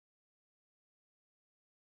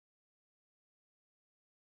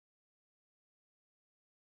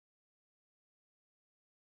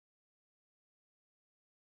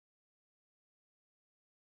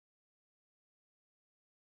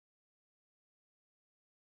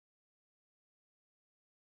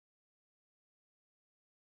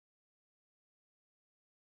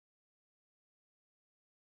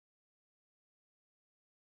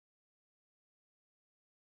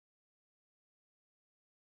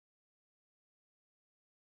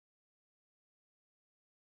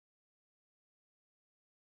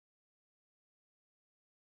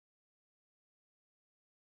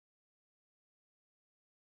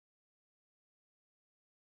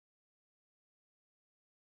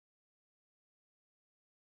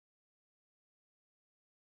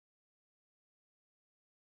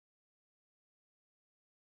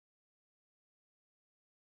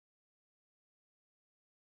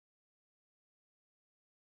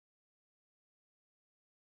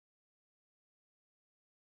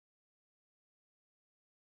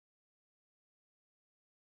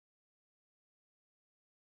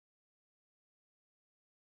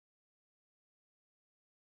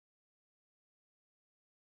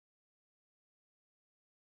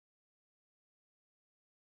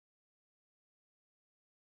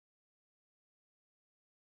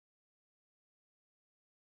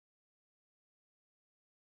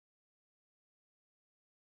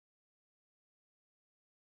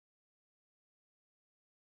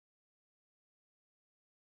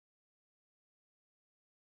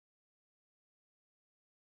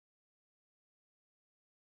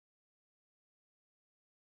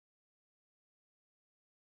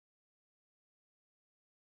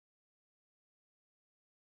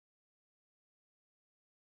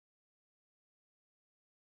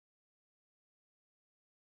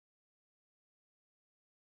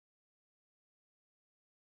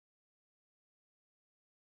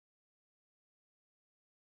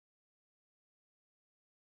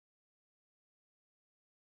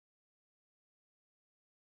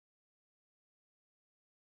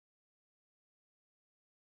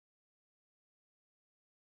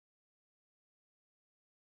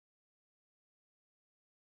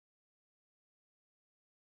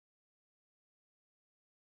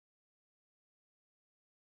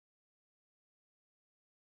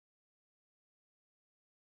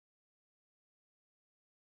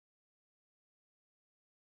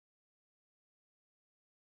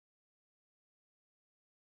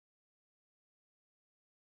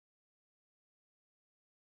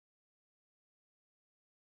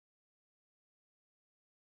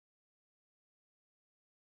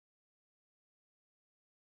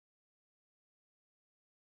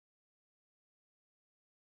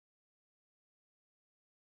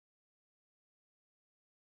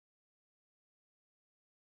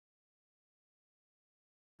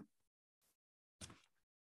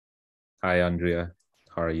Hi, Andrea.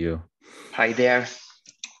 How are you? Hi there.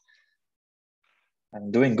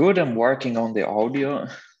 I'm doing good. I'm working on the audio.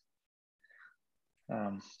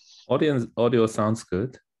 Audio sounds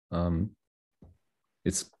good.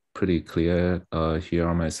 It's pretty clear here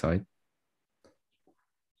on my side.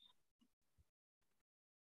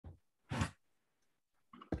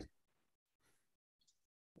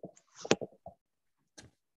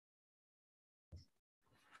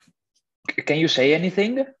 Can you say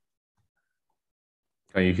anything?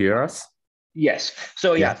 Can you hear us? Yes.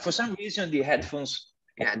 So yeah, for some reason the headphones,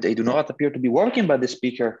 they do not appear to be working, but the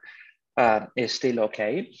speaker is still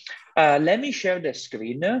okay. Let me share the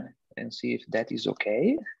screen and see if that is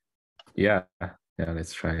okay. Yeah,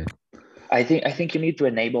 let's try it. I think you need to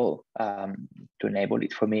enable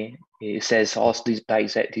it for me. It says also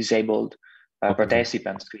disabled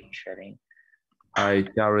participant screen sharing. Hi,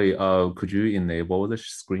 Gary. Could you enable the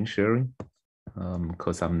screen sharing?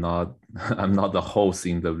 Because I'm not the host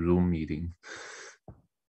in the Zoom meeting.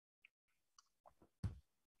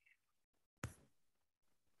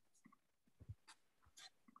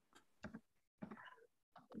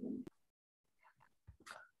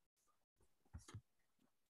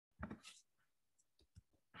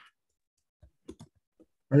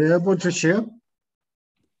 Are you able to share?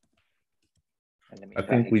 I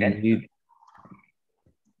think we need.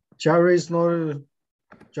 Jerry is not.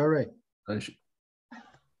 Jerry.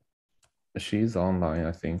 She's online,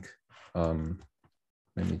 I think. Let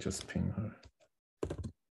me just ping her.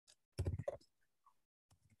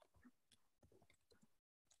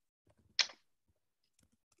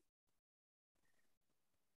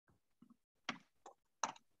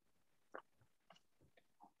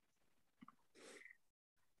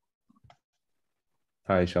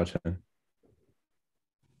 Hi, Xiaocheng.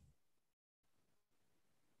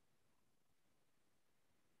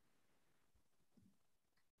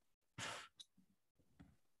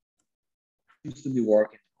 Seems to be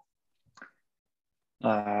working.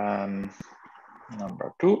 Number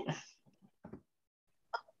 2.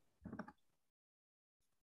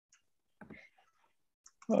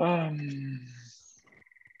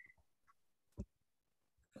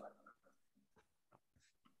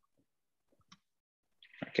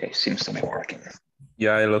 Okay, seems to be working.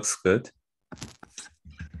 Yeah, it looks good.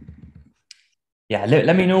 Yeah,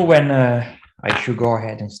 let me know when I should go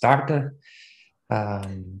ahead and start.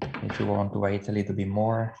 If you want to wait a little bit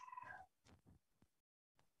more.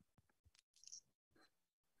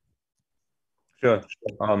 Sure.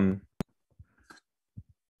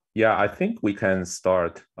 Yeah, I think we can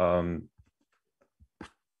start. The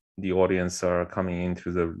audience are coming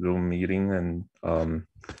into the Zoom meeting,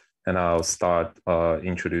 and I'll start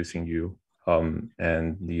introducing you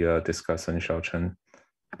and the discussant, Xiaocheng.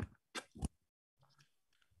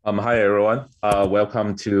 Hi, everyone.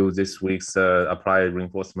 Welcome to this week's Applied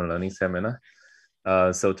Reinforcement Learning Seminar.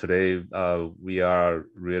 So today we are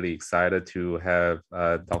really excited to have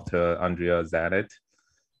Dr. Andrea Zanette.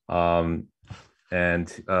 And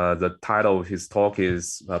the title of his talk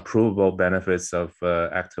is Provable Benefits of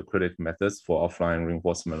Actor-Critic Methods for Offline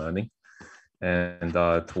Reinforcement Learning. And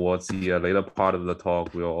towards the later part of the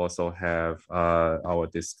talk, we'll also have our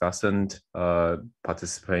discussant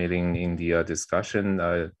participating in the discussion,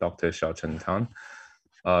 Dr. Xiaocheng Tang.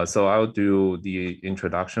 So I'll do the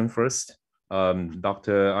introduction first.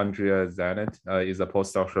 Dr. Andrea Zanette is a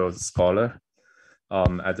postdoctoral scholar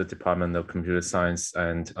at the Department of Computer Science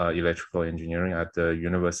and Electrical Engineering at the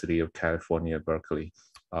University of California, Berkeley,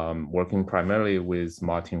 working primarily with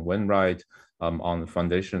Martin Wainwright on the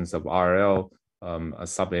foundations of ARL, a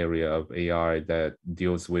sub-area of AI that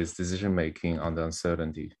deals with decision-making under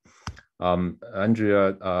uncertainty.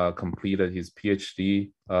 Andrea completed his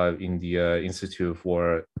PhD in the Institute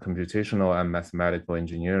for Computational and Mathematical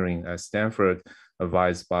Engineering at Stanford,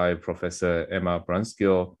 advised by Professor Emma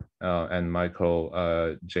Brunskill and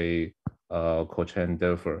Michael J.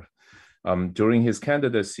 Kochen-Delfer. During his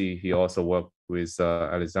candidacy, he also worked with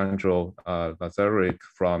Alessandro Lazaric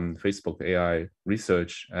from Facebook AI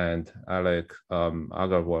Research and Alec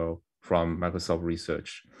Agarwal from Microsoft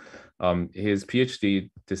Research. His PhD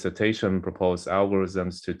dissertation proposed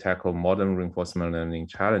algorithms to tackle modern reinforcement learning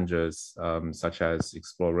challenges, such as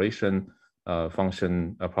exploration,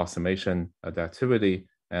 function approximation, adaptivity,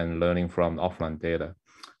 and learning from offline data.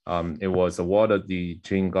 It was awarded the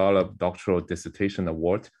Jean Golub Doctoral Dissertation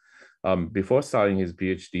Award. Before starting his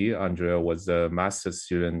PhD, Andrea was a master's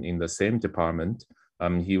student in the same department.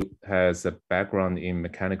 He has a background in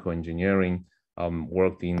mechanical engineering,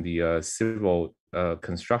 worked in the civil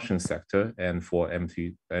construction sector and for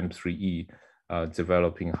M3E,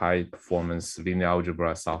 developing high-performance linear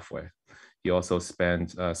algebra software. He also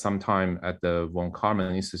spent some time at the von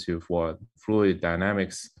Karman Institute for Fluid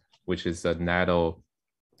Dynamics, which is a NATO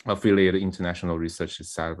affiliated international research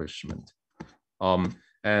establishment.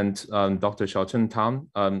 Dr. Xiaocheng Tang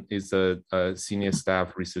is a senior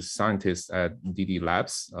staff research scientist at DiDi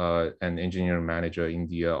Labs, an engineering manager in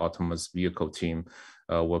the autonomous vehicle team,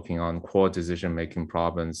 working on core decision-making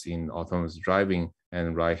problems in autonomous driving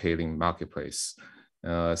and ride-hailing marketplace.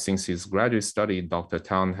 Since his graduate study, Dr.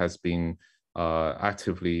 Tang has been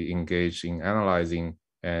actively engaged in analyzing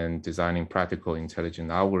and designing practical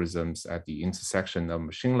intelligent algorithms at the intersection of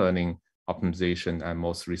machine learning, optimization, and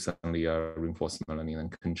most recently, reinforcement learning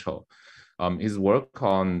and control. His work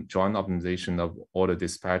on joint optimization of order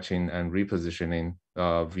dispatching and repositioning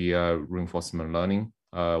via reinforcement learning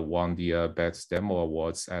won the Best Demo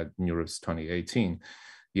Awards at NeurIPS 2018.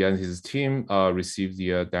 He and his team received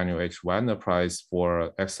the Daniel H. Wagner Prize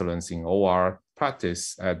for Excellence in OR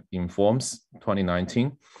Practice at Informs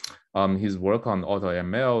 2019. His work on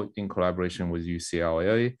AutoML in collaboration with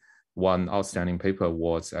UCLA won Outstanding Paper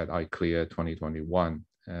Awards at ICLR 2021.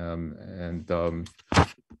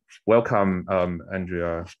 Welcome,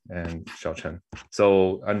 Andrea and Xiaocheng.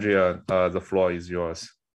 So, Andrea, the floor is yours.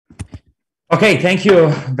 Okay, thank you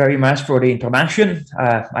very much for the introduction.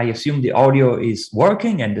 I assume the audio is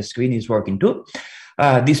working and the screen is working too.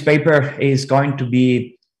 This paper is going to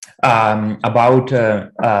be about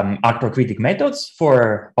actor-critic methods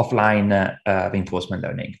for offline reinforcement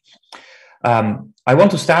learning. I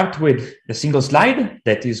want to start with a single slide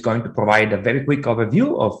that is going to provide a very quick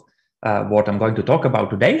overview of what I'm going to talk about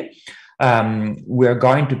today. We're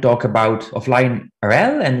going to talk about offline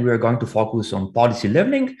ARL, and we're going to focus on policy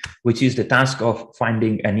learning, which is the task of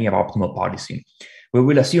finding a near optimal policy. We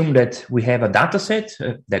will assume that we have a data set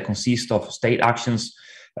that consists of state actions,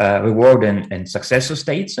 reward and successor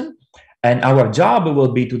states. And our job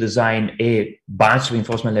will be to design a batch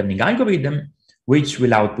reinforcement learning algorithm, which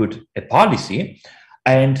will output a policy.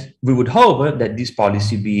 And we would hope that this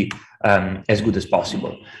policy be as good as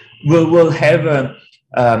possible. We will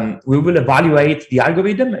evaluate the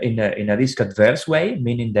algorithm in a risk-adverse way,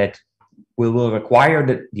 meaning that we will require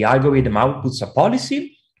that the algorithm outputs a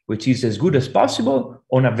policy which is as good as possible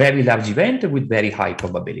on a very large event with very high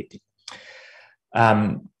probability.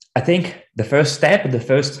 I think the first step, the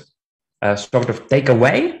first sort of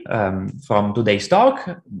takeaway from today's talk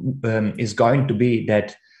is going to be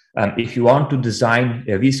that if you want to design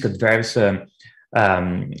a risk-adverse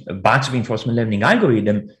batch reinforcement learning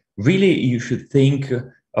algorithm, really you should think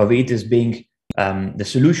of it as being the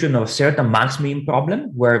solution of a certain max-min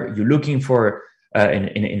problem, where you're looking for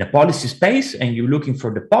in a policy space and you're looking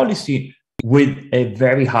for the policy with a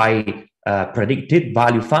very high predicted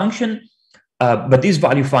value function. But this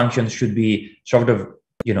value function should be sort of,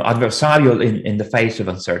 adversarial in the face of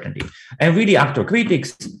uncertainty. And really, actor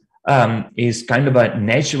critics is kind of a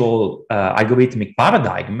natural algorithmic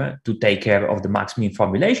paradigm to take care of the max-min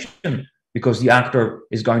formulation, because the actor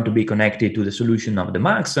is going to be connected to the solution of the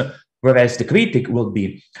max, whereas the critic will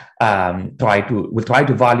be try to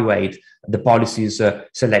evaluate the policies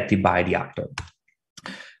selected by the actor.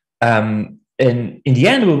 And in the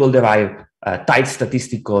end, we will derive tight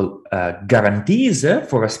statistical guarantees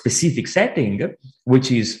for a specific setting,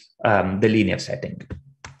 which is the linear setting.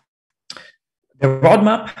 The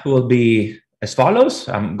roadmap will be as follows.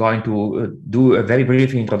 I'm going to do a very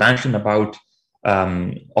brief introduction about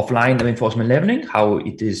offline reinforcement learning, how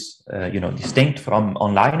it is distinct from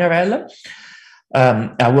online RL.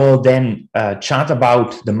 I will then chat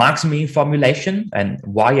about the max-min formulation and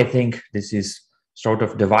why I think this is sort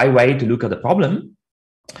of the right way to look at the problem.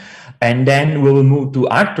 And then we will move to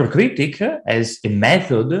actor critic as a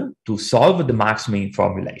method to solve the max-min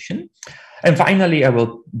formulation. And finally, I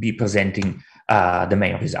will be presenting the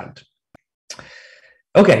main result.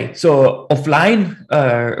 Okay, so offline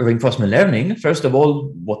reinforcement learning, first of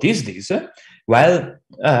all, what is this? Well,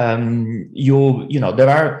 there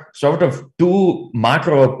are sort of two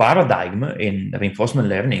macro paradigm in reinforcement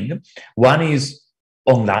learning. One is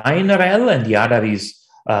online RL and the other is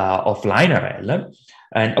offline RL.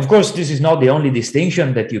 And of course, this is not the only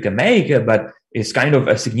distinction that you can make, but it's kind of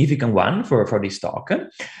a significant one for this talk.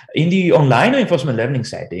 In the online reinforcement learning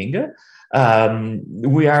setting,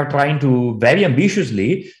 we are trying to very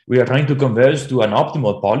ambitiously, converge to an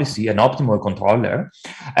optimal policy, an optimal controller.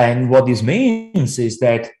 And what this means is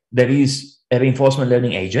that there is a reinforcement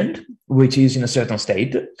learning agent, which is in a certain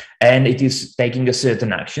state, and it is taking a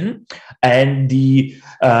certain action. And the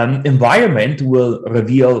environment will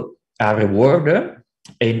reveal a reward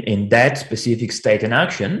in that specific state and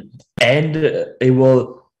action, and it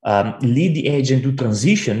will lead the agent to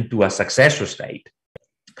transition to a successor state.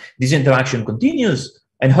 This interaction continues,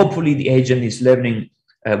 and hopefully the agent is learning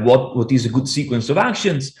what is a good sequence of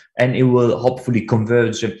actions, and it will hopefully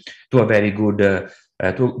converge to a very good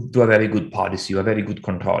to a very good policy, or a very good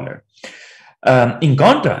controller. In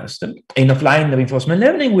contrast, in offline reinforcement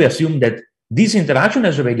learning, we assume that this interaction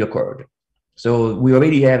has already occurred. So we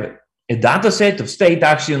already have a data set of state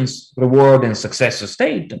actions, reward, and successor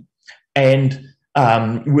state, and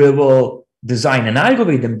we will design an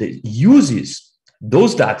algorithm that uses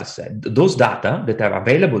those data that are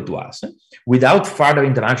available to us without further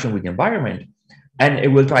interaction with the environment, and it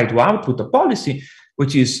will try to output a policy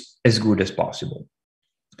which is as good as possible.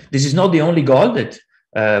 This is not the only goal that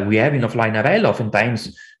we have in offline RL.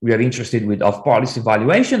 Oftentimes we are interested with off-policy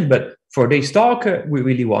evaluation, but for this talk, we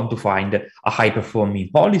really want to find a high-performing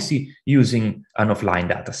policy using an offline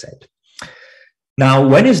data set. Now,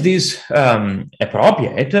 when is this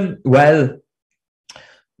appropriate? Well,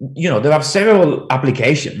 there are several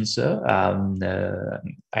applications. I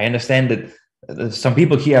understand that some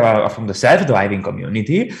people here are from the self-driving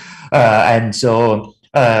community, and so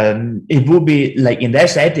it would be like in that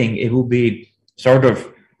setting, it would be sort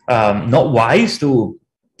of not wise to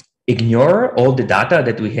ignore all the data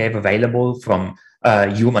that we have available from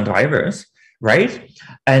human drivers, right?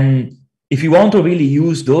 And if you want to really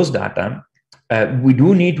use those data, we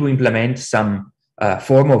do need to implement some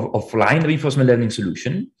form of offline reinforcement learning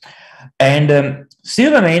solution, and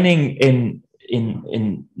still remaining in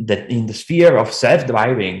the sphere of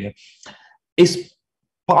self-driving is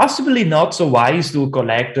possibly not so wise to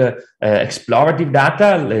collect explorative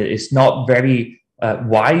data. It's not very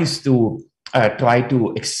wise to try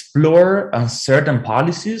to explore uncertain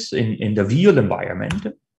policies in the real environment.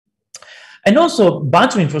 And also,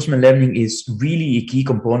 bunch reinforcement learning is really a key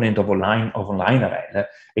component of online RL.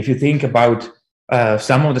 If you think about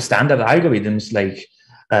some of the standard algorithms like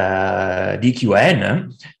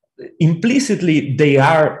DQN, implicitly they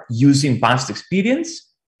are using past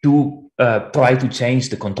experience to try to change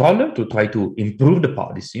the controller, to try to improve the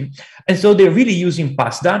policy. And so they're really using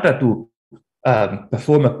past data to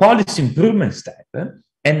perform a policy improvement step.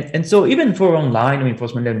 And so even for online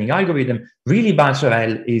reinforcement learning algorithm, really bunch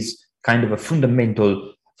RL is kind of a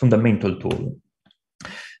fundamental tool.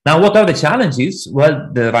 Now, what are the challenges? Well,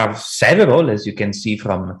 there are several, as you can see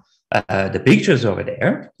from the pictures over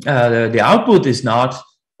there. The output is not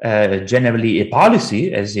generally a policy,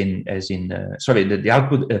 the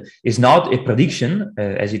output is not a prediction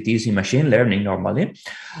as it is in machine learning normally,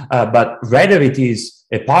 but rather it is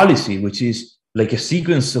a policy, which is like a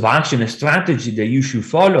sequence of action, a strategy that you should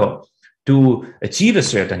follow to achieve a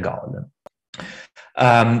certain goal.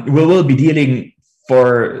 We will be dealing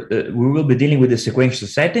with a sequential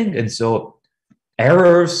setting, and so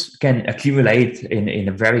errors can accumulate in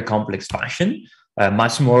a very complex fashion,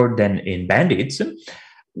 much more than in bandits.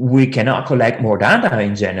 We cannot collect more data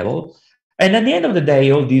in general, and at the end of the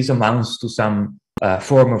day, all this amounts to some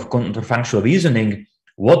form of counterfactual reasoning.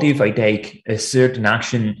 What if I take a certain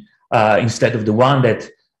action instead of the one that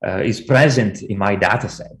is present in my data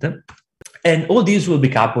set? And all these will be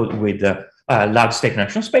coupled with large state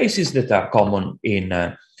action spaces that are common in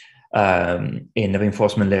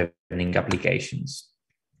reinforcement learning applications.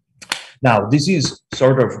 Now, this is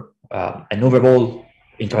sort of an overall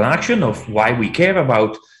introduction of why we care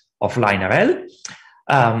about offline RL.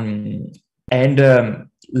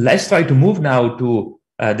 Let's try to move now to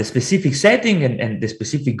the specific setting and the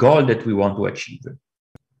specific goal that we want to achieve.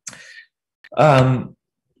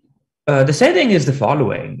 The setting is the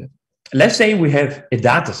following. Let's say we have a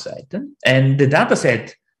data set, and the data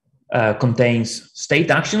set contains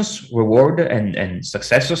state actions, reward, and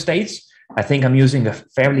successor states. I think I'm using a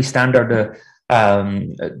fairly standard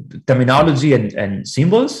terminology and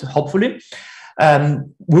symbols, hopefully.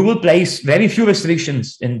 We will place very few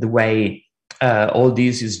restrictions in the way all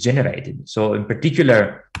this is generated. So in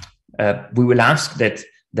particular, we will ask that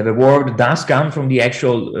the reward does come from the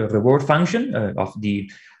actual reward function of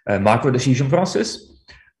the macro decision process.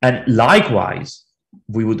 And likewise,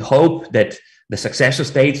 we would hope that the successor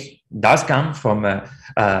state does come from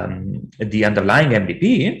the underlying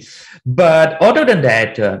MVP. But other than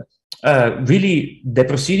that, really the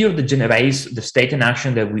procedure that generates the state and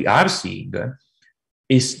action that we are seeing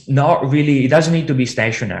is not really, it doesn't need to be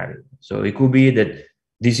stationary. So it could be that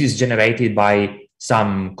this is generated by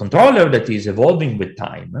some controller that is evolving with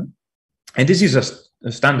time. And this is a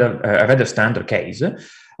rather standard case.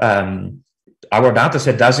 Our data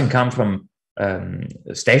set doesn't come from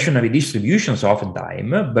stationary distributions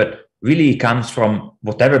oftentimes, but really it comes from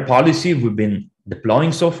whatever policy we've been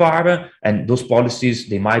deploying so far, and those policies,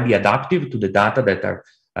 they might be adaptive to the data that are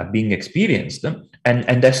being experienced,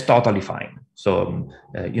 and that's totally fine. So,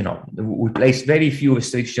 you know, we place very few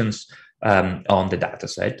restrictions on the data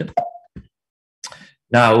set.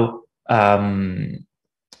 Now,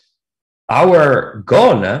 our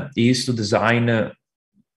goal is to design,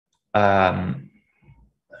 let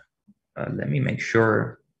me make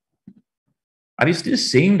sure. Are you still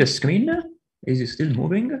seeing the screen? Is it still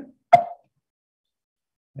moving?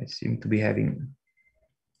 I seem to be having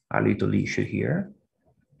a little issue here.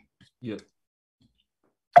 Yeah.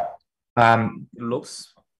 It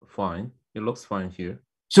looks fine. It looks fine here.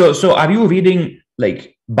 So are you reading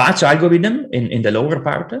like batch algorithm in the lower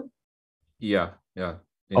part? Yeah. In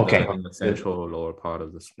the central lower part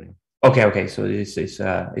of the screen. Okay. So this is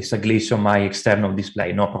it's a glitch on my external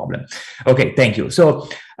display. No problem. Okay, thank you. So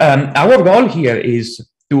our goal here is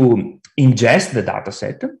to ingest the data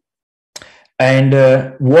set and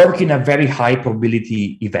work in a very high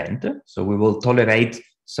probability event. So we will tolerate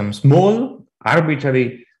some small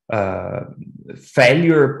arbitrary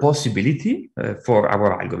failure possibility for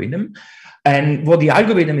our algorithm. And what the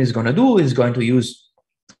algorithm is going to do is going to use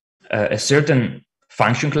a certain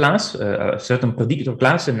function class, a certain predictor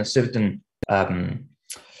class, and a certain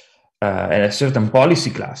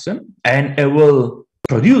policy class, and it will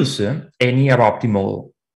produce a near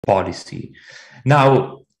optimal policy.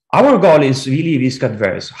 Now, our goal is really risk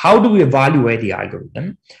adverse. How do we evaluate the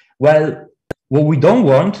algorithm? Well, what we don't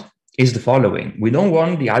want is the following. We don't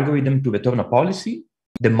want the algorithm to return a policy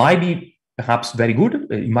that might be perhaps very good.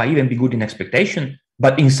 It might even be good in expectation,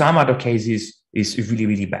 but in some other cases is really,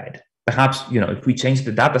 really bad. Perhaps, you know, if we change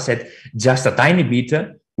the data set just a tiny bit,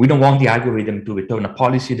 we don't want the algorithm to return a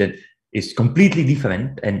policy that is completely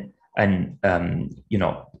different and you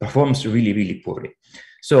know, performs really, really poorly.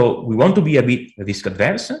 So we want to be a bit risk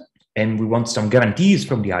adverse, and we want some guarantees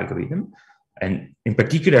from the algorithm. And in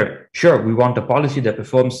particular, sure, we want a policy that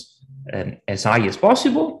performs as high as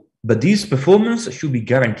possible, but this performance should be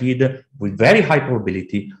guaranteed with very high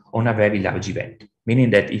probability on a very large event.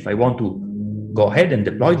 Meaning that if I want to go ahead and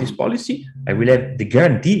deploy this policy, I will have the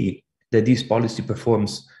guarantee that this policy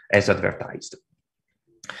performs as advertised.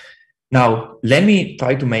 Now, let me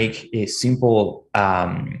try to make a simple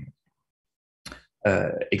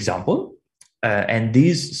example. And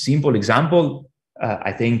this simple example,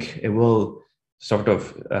 I think it will sort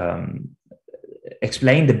of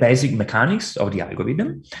explain the basic mechanics of the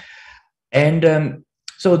algorithm. And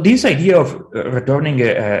so this idea of returning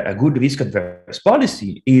a good risk-adverse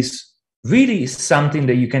policy is really something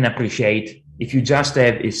that you can appreciate if you just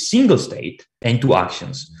have a single state and two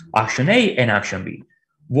actions, action A and action B.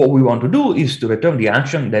 What we want to do is to return the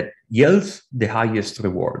action that yields the highest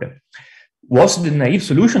reward. What's the naive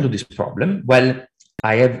solution to this problem? Well,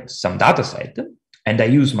 I have some data set, and I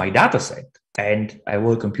use my data set, and I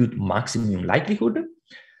will compute maximum likelihood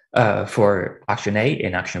for action A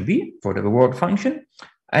and action B for the reward function,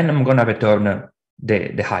 and I'm going to return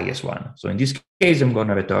the highest one. So in this case, I'm going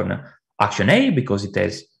to return action A because it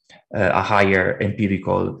has a higher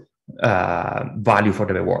empirical value for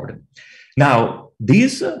the reward. Now,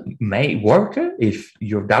 this may work if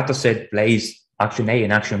your data set plays action A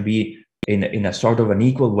and action B in a sort of an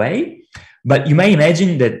equal way, but you may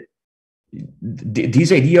imagine that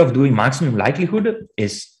this idea of doing maximum likelihood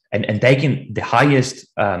is and taking the highest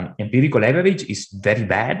empirical average is very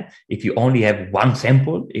bad if you only have one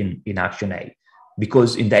sample in action A,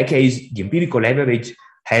 because in that case, the empirical average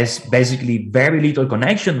has basically very little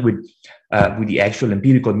connection with the actual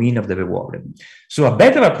empirical mean of the reward. So a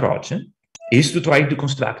better approach is to try to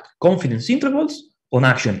construct confidence intervals on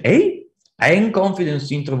action A and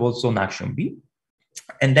confidence intervals on action B,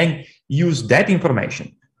 and then use that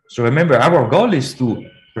information. So remember, our goal is to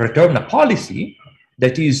return a policy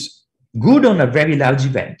that is good on a very large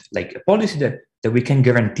event, like a policy that we can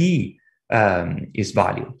guarantee its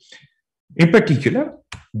value. In particular,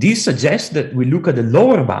 this suggests that we look at the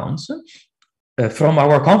lower bounds from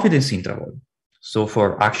our confidence interval. So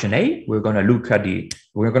for action A, we're going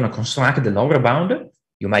to construct the lower bound.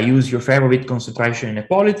 You might use your favorite concentration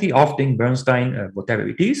inequality, often Bernstein, whatever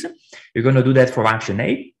it is. You're going to do that for action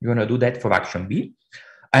A. You're going to do that for action B.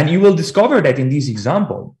 And you will discover that in this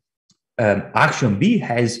example, action B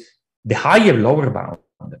has the higher lower bound.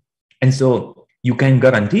 And so you can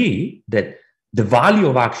guarantee that the value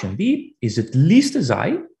of action B is at least as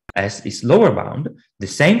high as its lower bound. The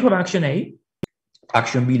same for action A.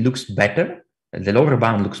 Action B looks better. The lower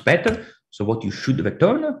bound looks better. So what you should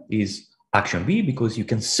return is action B, because you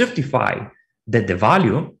can certify that the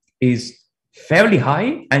value is fairly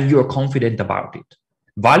high and you're confident about it.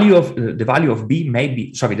 The value of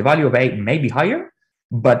A may be higher,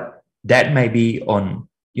 but that may be on,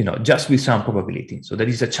 just with some probability. So there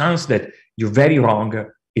is a chance that you're very wrong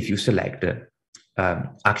if you select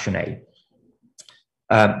action A.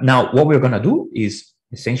 Now, what we're going to do is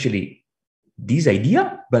essentially this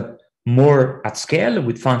idea, but more at scale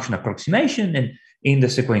with function approximation and in the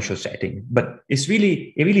sequential setting. But it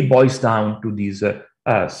really boils down to this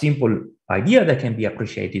simple idea that can be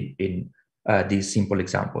appreciated in this simple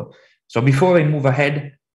example. So before we move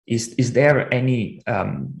ahead, is there any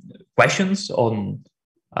questions on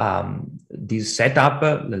this setup,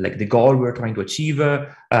 like the goal we're trying to achieve?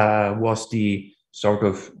 Was the sort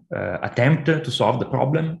of attempt to solve the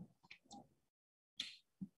problem?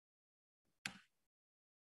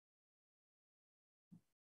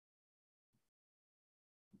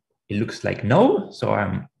 It looks like no, so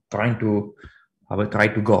I will try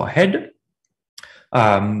to go ahead.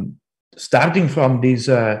 Starting from this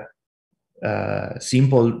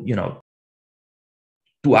simple,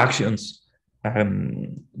 two actions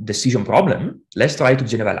decision problem, let's try to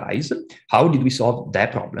generalize. How did we solve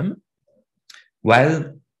that problem?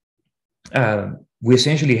 Well, we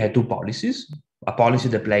essentially had two policies, a policy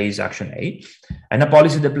that plays action A and a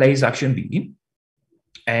policy that plays action B.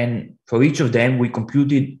 And for each of them, we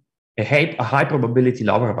computed a high probability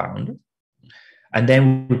lower bound. And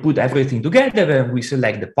then we put everything together and we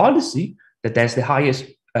select the policy that has the highest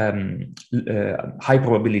high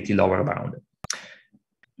probability lower bound.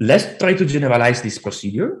 Let's try to generalize this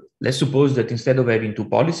procedure. Let's suppose that instead of having two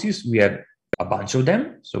policies, we have a bunch of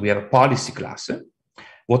them. So we have a policy class.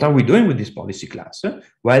 What are we doing with this policy class?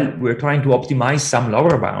 Well, we're trying to optimize some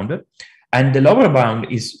lower bound. And the lower bound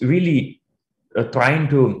is really trying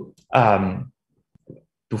to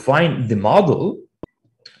find the model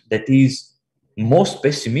that is most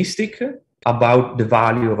pessimistic about the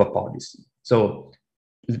value of a policy. So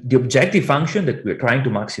the objective function that we're trying to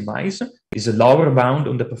maximize is a lower bound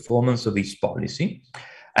on the performance of each policy.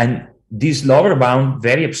 And this lower bound,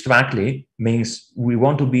 very abstractly, means we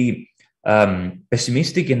want to be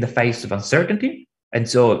pessimistic in the face of uncertainty. And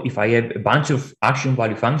so if I have a bunch of action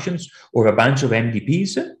value functions or a bunch of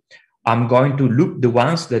MDPs, I'm going to look the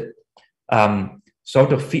ones that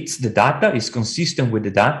sort of fits the data, is consistent with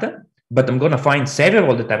the data, but I'm going to find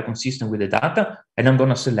several that are consistent with the data, and I'm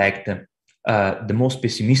going to select the most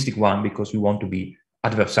pessimistic one because we want to be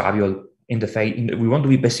adversarial in the face. We want to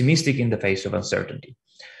be pessimistic in the face of uncertainty.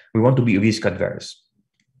 We want to be risk adverse,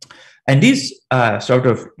 and this sort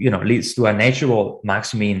of leads to a natural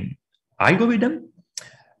max-min algorithm.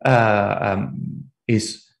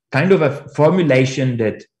 Is kind of a formulation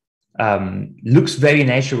that looks very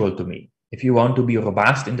natural to me. If you want to be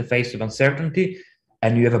robust in the face of uncertainty,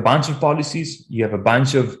 and you have a bunch of policies, you have a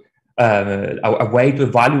bunch of a way to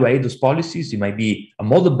evaluate those policies. It might be a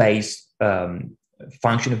model-based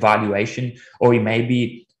function evaluation, or it may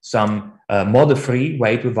be some model-free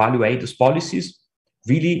way to evaluate those policies.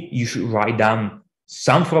 Really, you should write down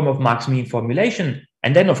some form of max-min formulation.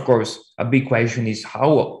 And then, of course, a big question is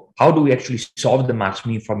how do we actually solve the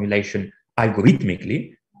max-min formulation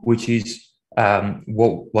algorithmically, which is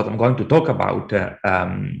what I'm going to talk about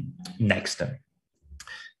next.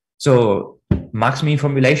 So max-min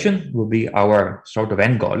formulation will be our sort of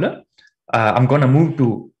end goal. I'm going to move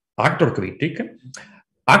to actor critic.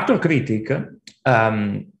 Actor critic,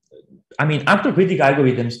 actor critic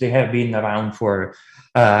algorithms, they have been around for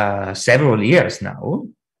several years now.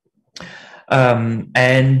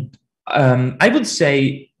 And I would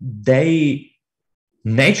say they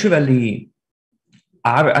naturally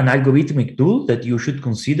are an algorithmic tool that you should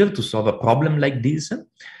consider to solve a problem like this,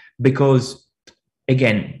 because,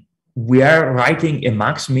 again, we are writing a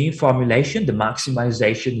max-min formulation. The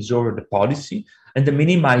maximization is over the policy, and the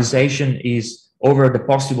minimization is over the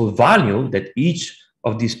possible value that each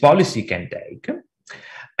of these policy can take.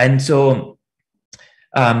 And so,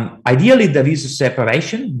 ideally, there is a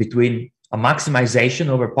separation between a maximization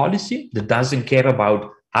over policy that doesn't care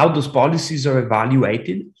about how those policies are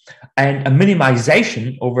evaluated, and a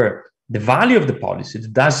minimization over the value of the policy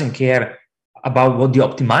that doesn't care about what the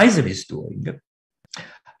optimizer is doing.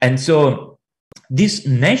 And so this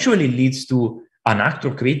naturally leads to an actor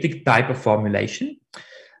critic type of formulation.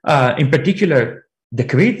 In particular, the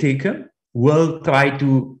critic will try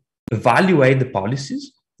to evaluate the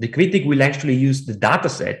policies. The critic will actually use the data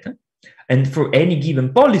set, and for any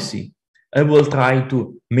given policy, it will try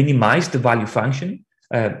to minimize the value function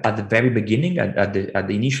at the very beginning, at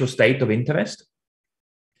the initial state of interest.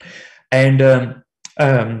 And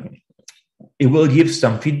it will give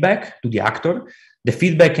some feedback to the actor. The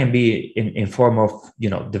feedback can be in form of,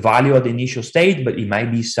 the value of the initial state, but it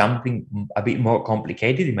might be something a bit more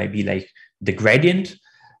complicated. It might be like the gradient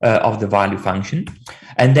of the value function.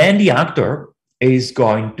 And then the actor is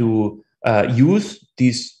going to use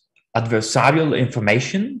this adversarial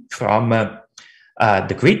information from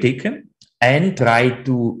the critic and try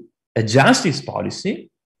to adjust its policy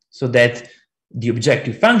so that the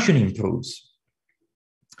objective function improves.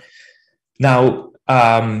 Now,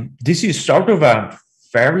 this is sort of a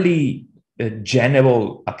fairly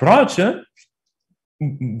general approach.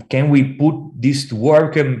 Can we put this to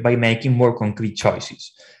work by making more concrete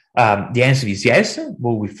choices? The answer is yes.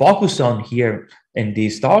 What we focus on here in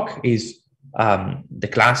this talk is the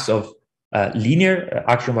class of linear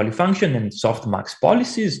action value function and softmax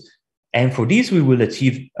policies. And for this, we will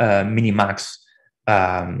achieve minimax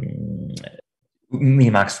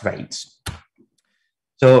rates.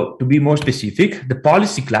 So to be more specific, the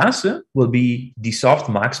policy class will be the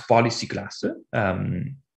softmax policy class.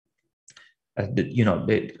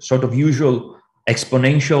 The sort of usual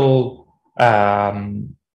exponential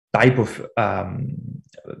type of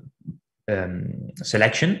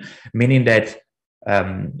selection, meaning that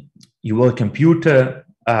you will compute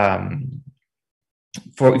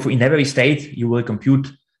in every state you will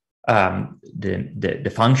compute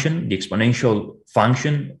the function, the exponential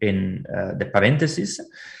function in the parentheses,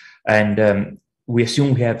 and we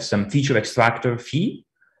assume we have some feature extractor phi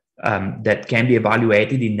that can be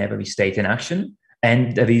evaluated in every state and action,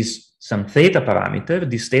 and there is some theta parameter.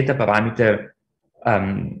 This theta parameter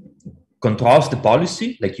controls the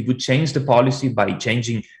policy, like you would change the policy by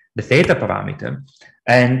changing the theta parameter,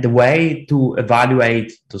 and the way to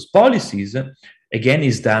evaluate those policies again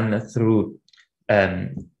is done through a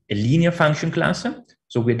linear function class.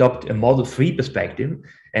 So we adopt a model free perspective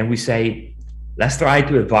and we say, let's try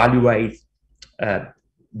to evaluate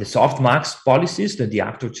the softmax policies that the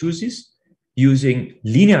actor chooses using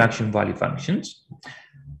linear action value functions.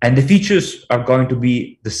 And the features are going to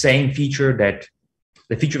be the same feature that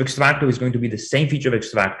the feature extractor is going to be the same feature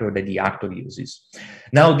extractor that the actor uses.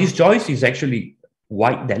 Now, this choice is actually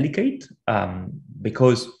quite delicate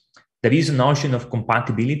because there is a notion of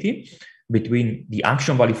compatibility between the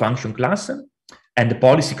action value function class and the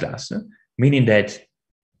policy class, meaning that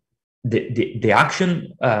the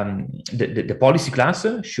policy class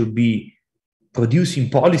should be producing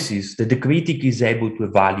policies that the critic is able to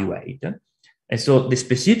evaluate. And so the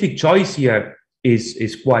specific choice here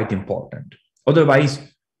is quite important. Otherwise,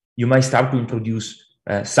 you might start to introduce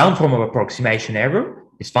some form of approximation error.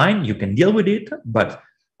 It's fine, you can deal with it, but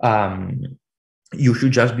you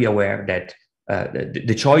should just be aware that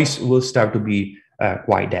the choice will start to be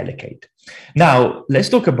quite delicate. Now, let's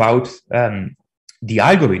talk about the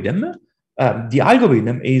algorithm. The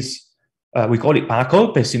algorithm is, we call it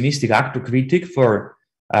PACL, pessimistic actor critic, for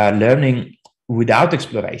learning without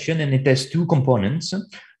exploration, and it has two components.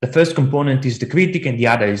 The first component is the critic and the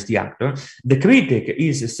other is the actor. The critic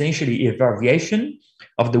is essentially a variation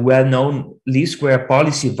of the well-known least square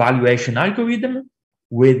policy evaluation algorithm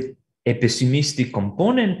with a pessimistic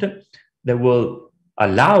component that will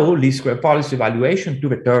allow least square policy evaluation to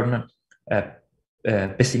return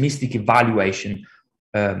pessimistic evaluation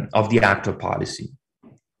of the actor policy.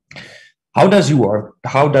 How does he work?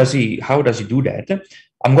 How does he do that?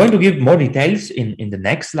 I'm going to give more details in the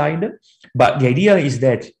next slide, but the idea is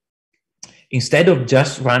that instead of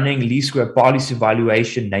just running least square policy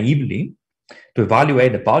evaluation naively to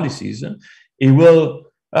evaluate the policies, it will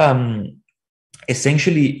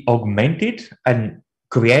essentially augment it and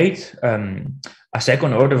create a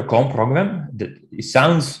second order comp program. That it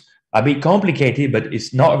sounds a bit complicated, but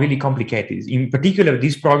it's not really complicated. In particular,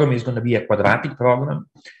 this program is going to be a quadratic program.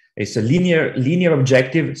 It's a linear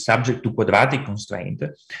objective subject to quadratic constraint.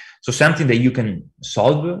 So something that you can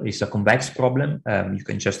solve is a convex problem. You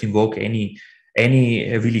can just invoke any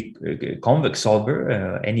really convex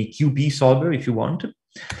solver, any QP solver if you want,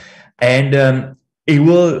 and it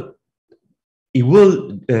will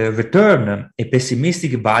return a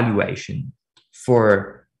pessimistic evaluation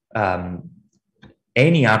for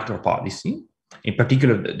any actor policy, in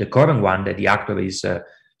particular the current one that the actor is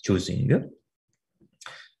choosing.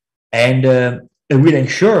 And it will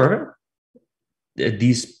ensure that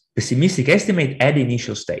this pessimistic estimate at the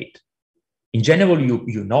initial state. In general,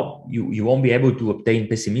 you won't be able to obtain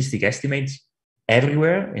pessimistic estimates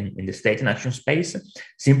everywhere in the state and action space,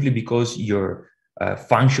 simply because your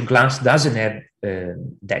function class doesn't have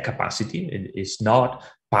that capacity. It's not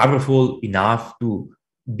powerful enough to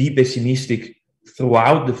be pessimistic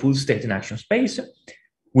throughout the full state and action space.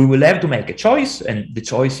 We will have to make a choice, and the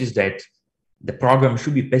choice is that the program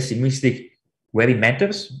should be pessimistic where it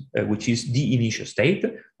matters, which is the initial state,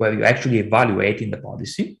 where you actually evaluate in the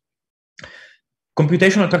policy.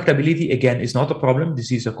 Computational tractability, again, is not a problem.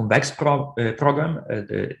 This is a convex program.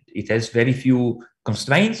 It has very few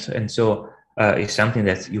constraints, and so it's something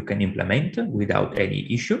that you can implement without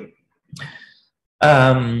any issue.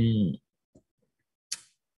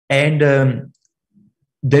 And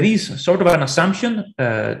there is sort of an assumption.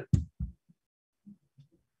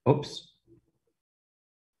 Oops.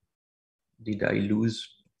 Did I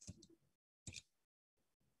lose?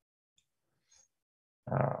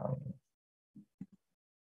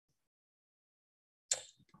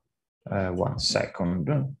 1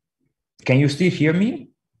 second. Can you still hear me?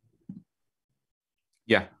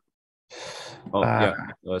 Yeah. Oh, yeah.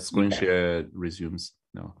 Screen share resumes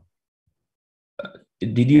now.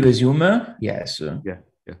 Did you resume? Yes. Yeah.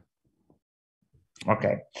 Yeah.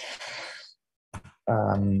 Okay.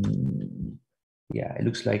 Yeah, it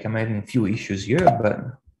looks like I'm having a few issues here, but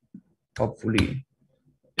hopefully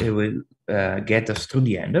it will get us through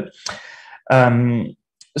the end.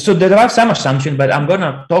 So there are some assumptions, but I'm going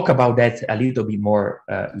to talk about that a little bit more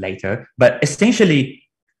later. But essentially,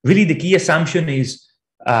 really the key assumption is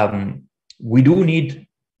we do need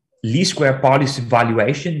least square policy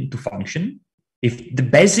evaluation to function. If the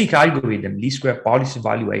basic algorithm, least square policy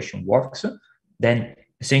evaluation, works, then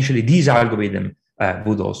essentially this algorithm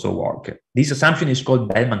would also work. This assumption is called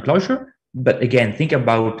Bellman closure. But again, think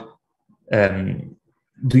about,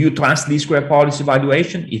 do you trust least square policy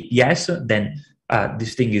evaluation? If yes, then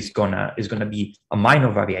this thing is gonna be a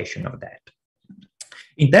minor variation of that.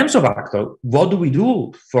 In terms of actor, what do we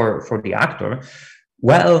do for the actor?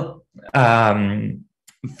 Well,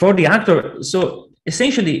 for the actor, so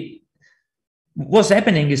essentially what's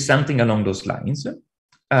happening is something along those lines.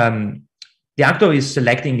 The actor is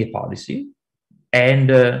selecting a policy, and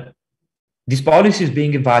this policy is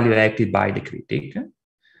being evaluated by the critic.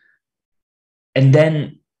 And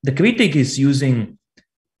then the critic is using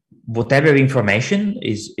whatever information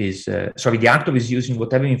the actor is using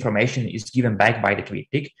whatever information is given back by the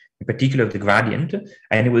critic, in particular the gradient,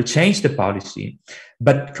 and it will change the policy.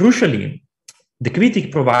 But crucially, the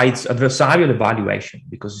critic provides adversarial evaluation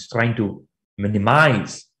because it's trying to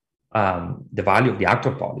minimize the value of the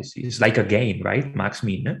actor policy. It's like a game, right? Max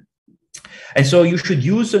min. And so you should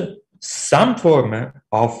use some form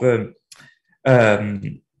of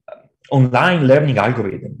online learning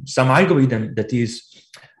algorithm, some algorithm that is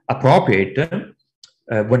appropriate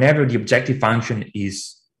whenever the objective function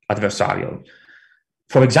is adversarial.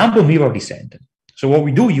 For example, mirror descent. So what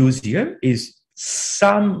we do use here is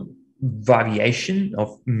some variation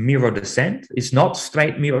of mirror descent. It's not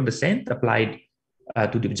straight mirror descent applied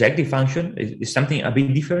to the objective function. It's something a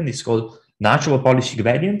bit different. It's called natural policy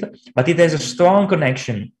gradient, but it has a strong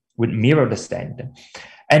connection with mirror descent.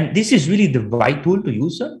 And this is really the right tool to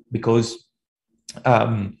use because,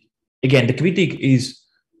 again, the critic is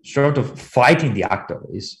sort of fighting the actor,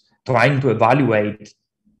 is trying to evaluate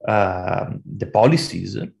the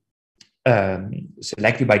policies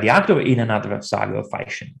selected by the actor in an adversarial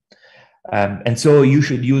fashion. And so you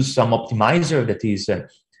should use some optimizer that is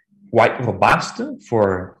quite robust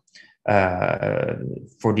for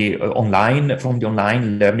the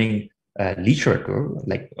online learning literature,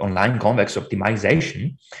 like online convex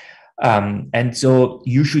optimization. And so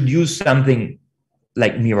you should use something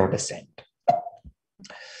like mirror descent.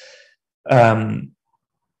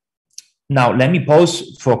 Now, let me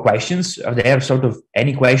pause for questions. Are there sort of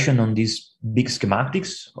any question on these big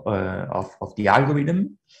schematics of the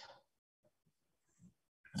algorithm?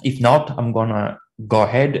 If not, I'm gonna go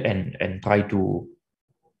ahead and try to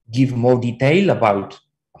give more detail about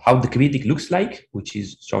how the critic looks like, which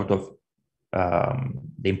is sort of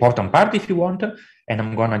the important part if you want. And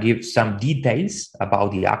I'm gonna give some details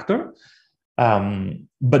about the actor.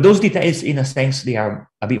 But those details, in a sense, they are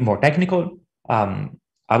a bit more technical.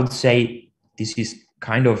 I would say this is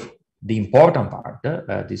kind of the important part.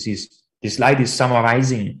 This slide is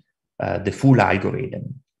summarizing the full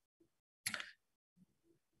algorithm.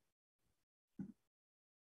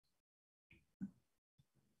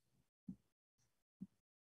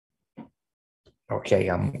 Okay,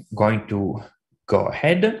 I'm going to go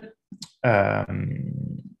ahead.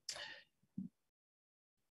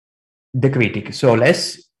 The critic. So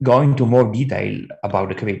let's go into more detail about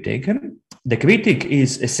the critic. The critic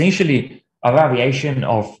is essentially a variation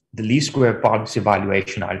of the least square policy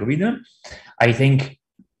evaluation algorithm. I think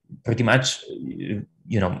pretty much,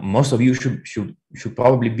 most of you should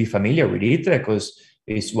probably be familiar with it because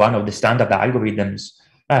it's one of the standard algorithms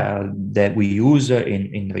that we use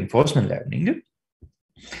in reinforcement learning.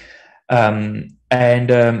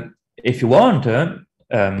 If you want,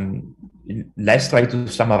 let's try to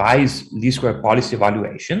summarize least square policy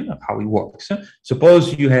evaluation, how it works.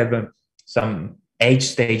 Suppose you have some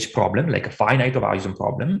H-stage problem, like a finite horizon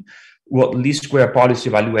problem. What least square policy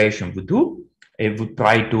evaluation would do, it would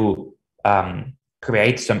try to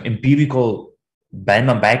create some empirical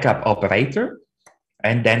Bellman backup operator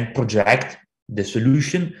and then project the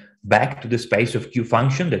solution back to the space of Q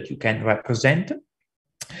function that you can represent.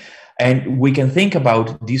 And we can think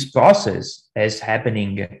about this process as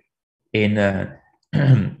happening in,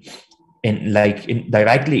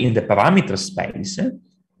 directly in the parameter space.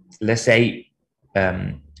 Let's say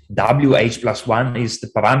WH+1 is the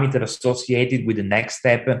parameter associated with the next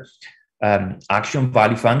step action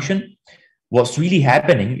value function. What's really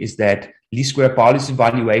happening is that least square policy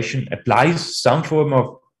evaluation applies some form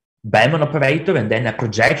of Bellman operator and then a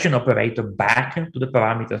projection operator back to the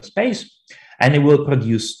parameter space, and it will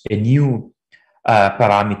produce a new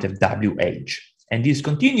parameter WH. And this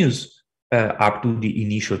continues up to the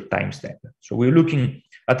initial time step. So we're looking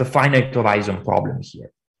at a finite horizon problem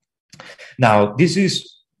here. Now, this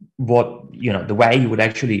is what, the way you would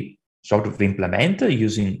actually sort of implement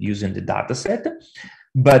using the data set.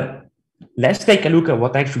 But let's take a look at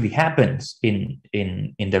what actually happens in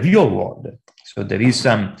the real world. So there is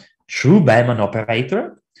some true Bellman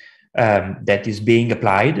operator that is being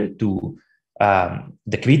applied to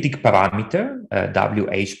the critic parameter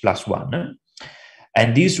WH+1.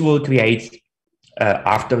 And this will create,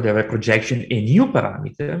 after the reprojection, a new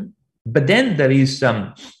parameter. But then there is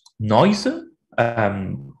some noise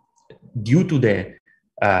due to the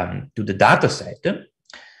data set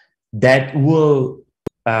that will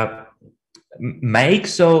make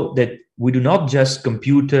so that we do not just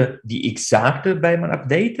compute the exact Bellman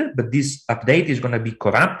update, but this update is going to be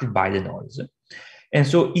corrupted by the noise. And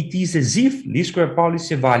so it is as if least square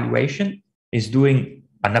policy evaluation is doing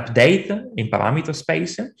an update in parameter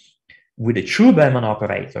space with a true Bellman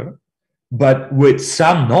operator, but with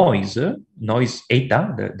some noise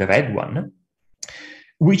eta, the red one,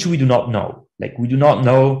 which we do not know. Like, we do not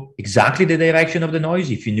know exactly the direction of the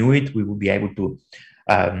noise. If you knew it, we would be able to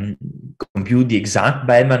compute the exact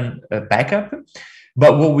Bellman backup.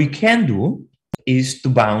 But what we can do is to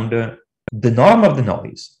bound the norm of the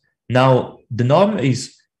noise. Now, the norm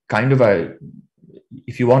is kind of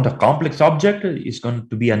if you want a complex object, it's going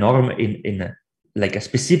to be a norm in like a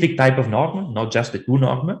specific type of norm, not just the true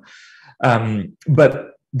norm.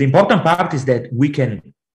 But the important part is that we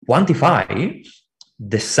can quantify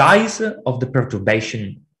the size of the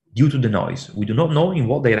perturbation due to the noise. We do not know in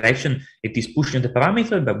what direction it is pushing the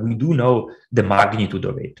parameter, but we do know the magnitude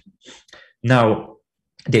of it. Now,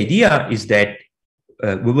 the idea is that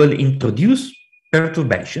we will introduce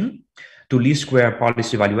perturbation to least square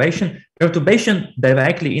policy evaluation, perturbation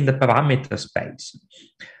directly in the parameter space.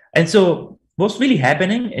 And so what's really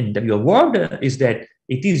happening in the real world is that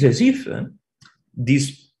it is as if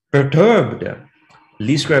this perturbed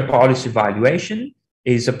least square policy evaluation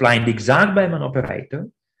is applying the exact Bellman operator,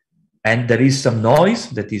 and there is some noise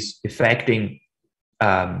that is affecting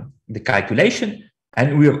the calculation,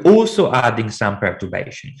 and we are also adding some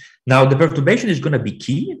perturbation. Now, the perturbation is going to be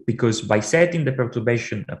key, because by setting the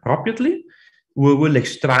perturbation appropriately, we will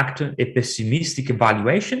extract a pessimistic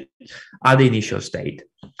evaluation at the initial state.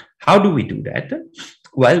 How do we do that?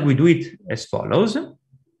 Well, we do it as follows.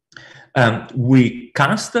 We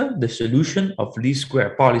cast the solution of least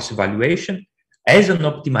square policy evaluation as an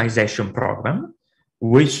optimization program,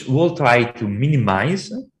 which will try to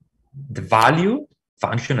minimize the value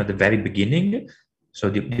function at the very beginning. So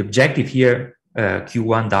the objective here,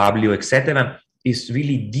 Q1, W, etc., is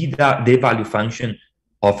really the value function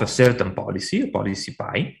of a certain policy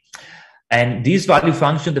pi. And this value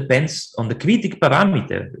function depends on the critic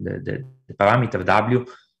parameter, the parameter W,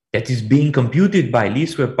 that is being computed by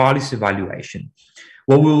least square policy evaluation.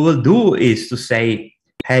 What we will do is to say,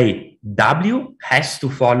 hey, W has to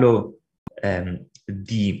follow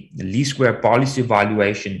the least square policy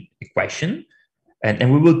evaluation equation,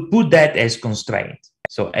 and we will put that as constraint.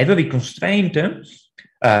 So every constraint, the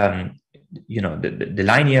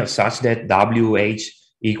line here such that WH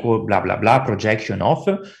equal blah, blah, blah, projection of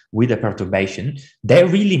with a perturbation, that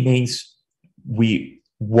really means we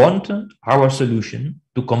want our solution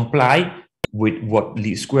to comply with what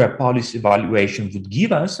least square policy evaluation would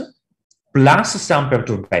give us, plus some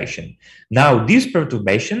perturbation. Now, this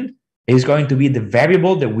perturbation is going to be the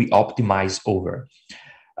variable that we optimize over.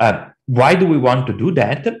 Why do we want to do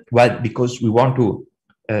that? Well, because we want to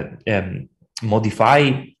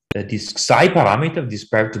modify this psi parameter, this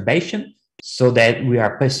perturbation, so that we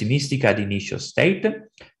are pessimistic at the initial state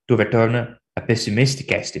to return a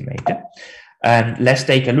pessimistic estimate. And let's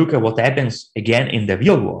take a look at what happens again in the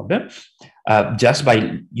real world, just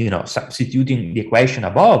by substituting the equation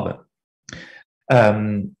above.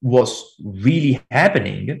 What's really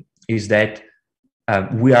happening is that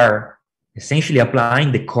we are essentially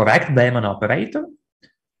applying the correct Bellman operator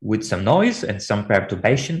with some noise and some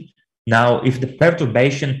perturbation. Now,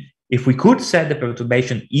 if we could set the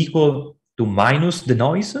perturbation equal to to minus the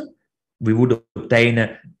noise, we would obtain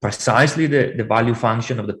precisely the value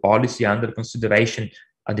function of the policy under consideration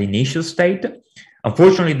at the initial state.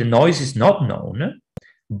 Unfortunately, the noise is not known,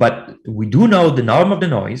 but we do know the norm of the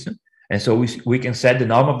noise. And so we can set the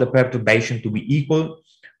norm of the perturbation to be equal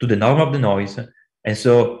to the norm of the noise. And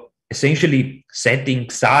so essentially setting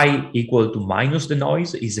psi equal to minus the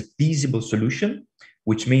noise is a feasible solution,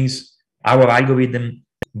 which means our algorithm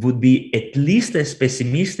would be at least as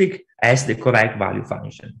pessimistic as the correct value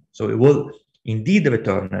function. So it will indeed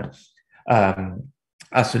return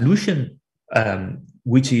a solution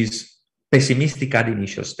which is pessimistic at the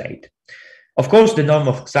initial state. Of course, the norm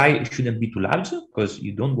of psi shouldn't be too large because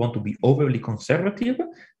you don't want to be overly conservative.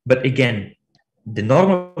 But again, the norm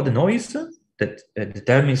of the noise that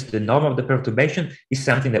determines the norm of the perturbation is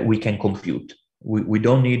something that we can compute. We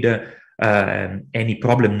don't need any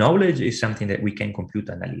problem knowledge. It's something that we can compute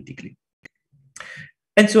analytically.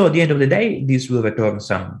 And so at the end of the day, this will return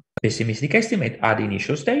some pessimistic estimate at the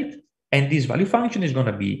initial state. And this value function is going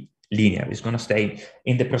to be linear. It's going to stay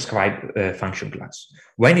in the prescribed function class.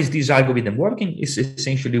 When is this algorithm working? It's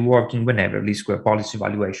essentially working whenever least square policy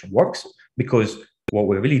evaluation works, because what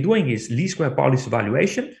we're really doing is least square policy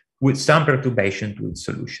evaluation with some perturbation to its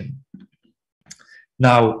solution.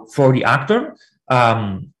 Now, for the actor,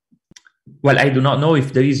 well, I do not know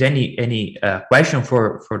if there is any question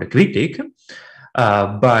for the critic,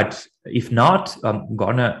 but if not, I'm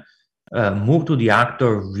gonna move to the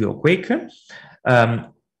actor real quick.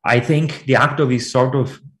 I think the actor is sort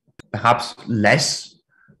of perhaps less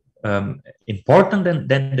important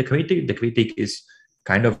than the critic. The critic is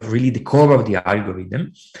kind of really the core of the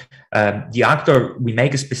algorithm. The actor, we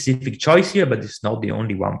make a specific choice here, but it's not the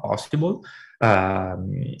only one possible.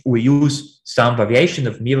 We use some variation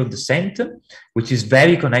of mirror descent, which is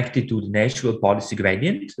very connected to the natural policy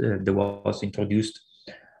gradient that was introduced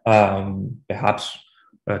perhaps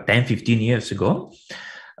 10, 15 years ago.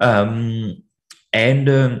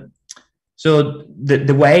 So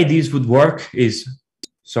the way this would work is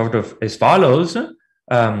sort of as follows.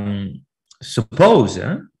 Suppose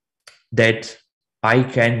that I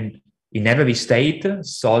can, in every state,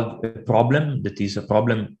 solve a problem that is a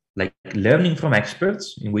problem like learning from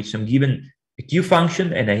experts, in which I'm given a Q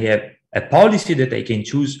function and I have a policy that I can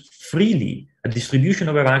choose freely, a distribution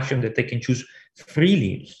over action that I can choose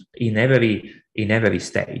freely in every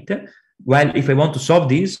state. Well, if I want to solve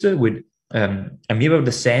this with a mirror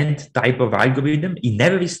descent type of algorithm in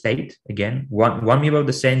every state, again, one mirror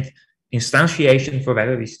descent instantiation for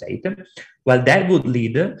every state, well, that would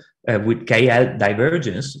lead with KL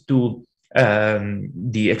divergence to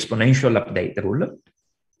the exponential update rule.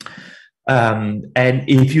 And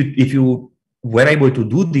if you were able to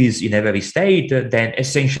do this in every state, then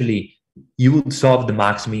essentially you would solve the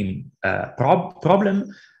maximum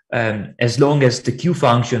problem as long as the Q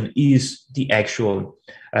function is the actual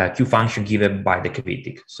Q function given by the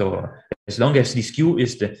critic. So as long as this Q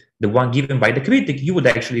is the one given by the critic, you would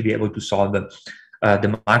actually be able to solve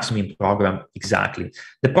the maximum program exactly.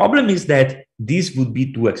 The problem is that this would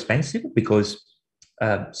be too expensive because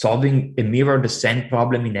solving a mirror descent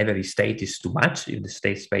problem in every state is too much if the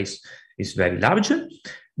state space is very large.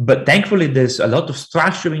 But thankfully, there's a lot of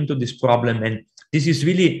structure into this problem, and this is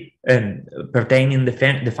really pertaining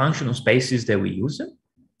the functional spaces that we use.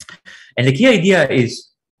 And the key idea is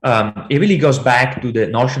it really goes back to the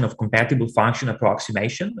notion of compatible function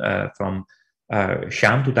approximation from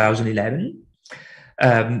Sham 2011.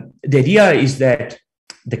 The idea is that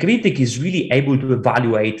the critic is really able to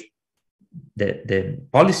evaluate the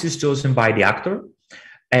policies chosen by the actor.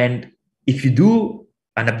 And if you do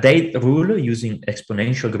an update rule using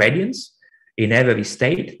exponential gradients in every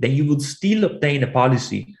state, then you would still obtain a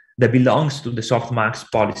policy that belongs to the softmax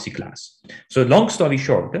policy class. So long story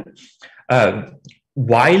short,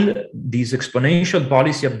 while this exponential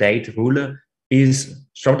policy update rule is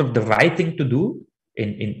sort of the right thing to do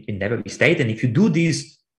in every state, and if you do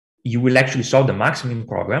this, you will actually solve the maximum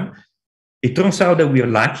program. It turns out that we are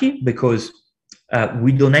lucky because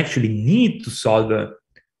we don't actually need to solve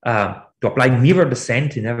to apply mirror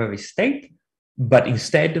descent in every state, but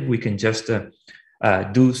instead we can just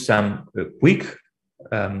do some quick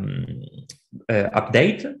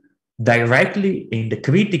update directly in the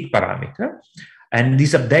critic parameter. And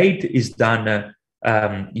this update is done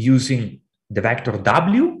using the vector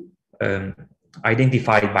W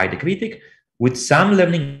identified by the critic with some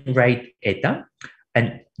learning rate eta.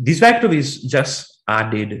 And this vector is just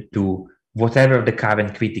added to whatever the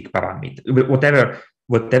current critic parameter,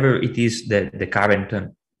 whatever it is the current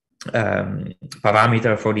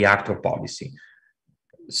parameter for the actor policy.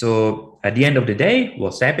 So at the end of the day,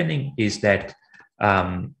 what's happening is that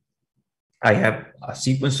I have a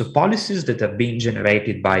sequence of policies that have been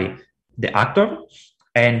generated by the actor,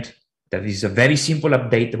 and there is a very simple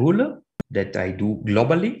update rule that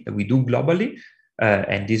we do globally,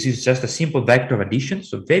 and this is just a simple vector addition,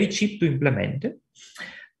 so very cheap to implement.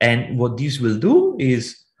 And what this will do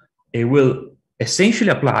is it will essentially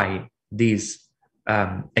apply this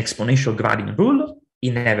exponential gradient rule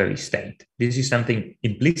in every state. This is something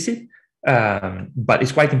implicit, but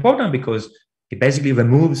it's quite important because it basically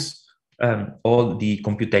removes all the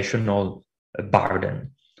computational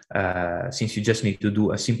burden, since you just need to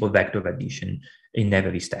do a simple vector addition in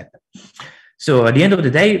every step. So at the end of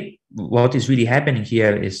the day, what is really happening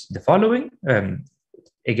here is the following.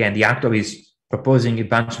 Again, the actor is proposing a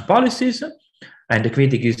bunch of policies, and the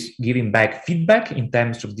critic is giving back feedback in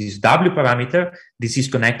terms of this W parameter. This is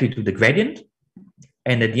connected to the gradient.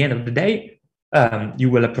 And at the end of the day, you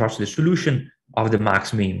will approach the solution of the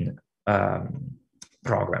max-min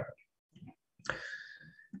program.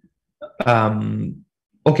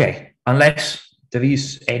 Okay, unless there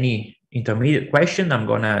is any intermediate question, I'm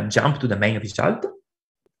gonna jump to the main result.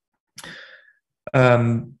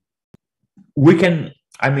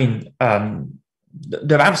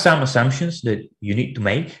 There are some assumptions that you need to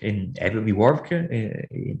make in every work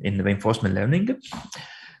in reinforcement learning.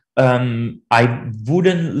 I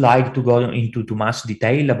wouldn't like to go into too much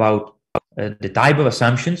detail about the type of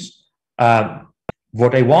assumptions.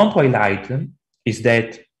 What I want to highlight is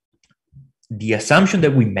that the assumption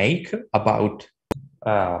that we make about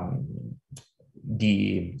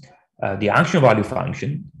the action value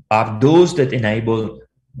function are those that enable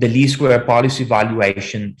the least square policy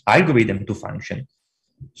valuation algorithm to function.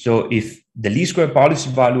 So if the least square policy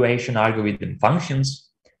valuation algorithm functions,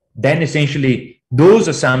 then essentially those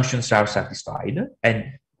assumptions are satisfied,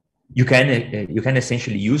 and you can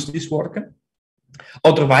essentially use this work.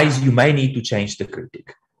 Otherwise, you may need to change the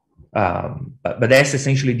critic. But that's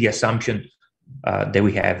essentially the assumption that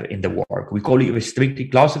we have in the work. We call it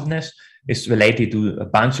restricted closedness. It's related to a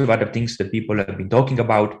bunch of other things that people have been talking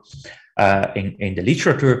about in the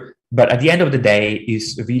literature. But at the end of the day,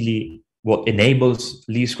 is really what enables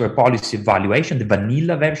least square policy evaluation, the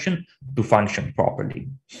vanilla version, to function properly.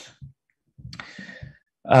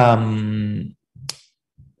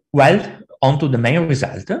 Well, on to the main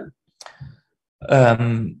result.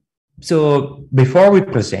 So before we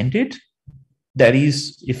present it, there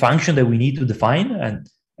is a function that we need to define,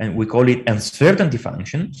 and we call it uncertainty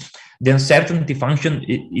function. The uncertainty function,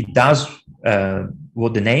 it does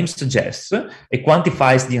what the name suggests. It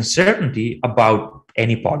quantifies the uncertainty about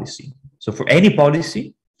any policy. So for any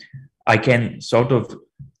policy, I can sort of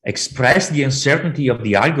express the uncertainty of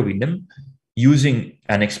the algorithm using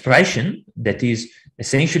an expression that is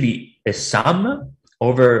essentially a sum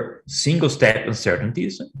over single-step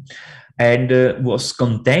uncertainties. And what's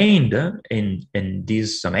contained in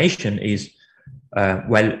this summation is,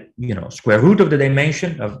 square root of the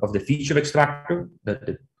dimension of the feature extractor.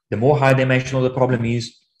 The more high dimensional the problem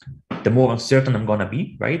is, the more uncertain I'm going to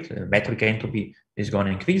be, right? Metric entropy is going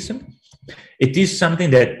to increase. It is something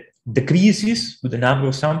that decreases with the number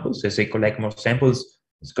of samples. As I collect more samples,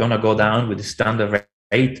 it's going to go down with the standard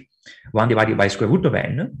rate, 1 divided by square root of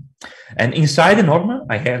n. And inside the norm,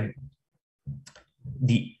 I have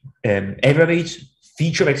the average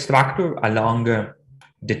feature extractor along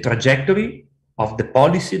the trajectory of the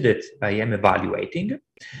policy that I am evaluating.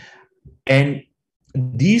 And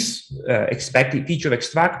this expected feature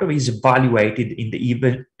extractor is evaluated in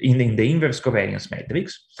the inverse covariance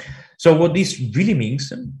matrix. So what this really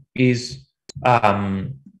means is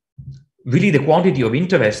really the quantity of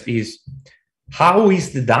interest is how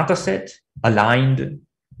is the data set aligned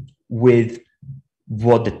with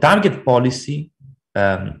what the target policy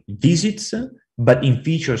visits, but in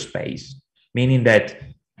feature space, meaning that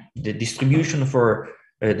the distribution for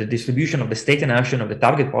the distribution of the state and action of the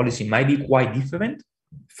target policy might be quite different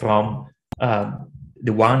from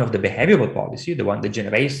the one of the behavioral policy, the one that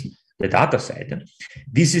generates the data set.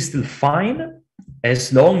 This is still fine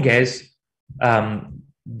as long as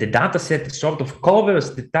the data set sort of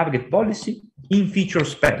covers the target policy in feature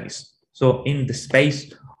space, so in the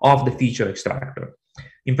space of the feature extractor.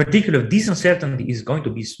 In particular, this uncertainty is going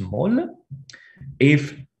to be small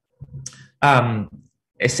if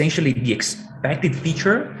essentially the expected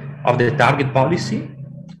feature of the target policy,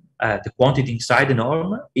 the quantity inside the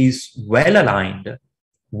norm, is well aligned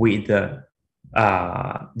with the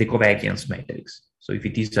covariance matrix. So if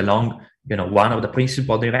it is along one of the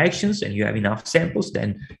principal directions and you have enough samples,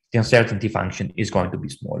 then the uncertainty function is going to be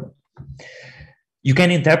smaller. You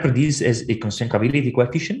can interpret this as a concentrability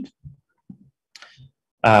coefficient.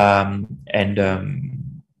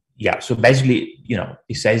 So basically,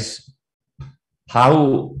 it says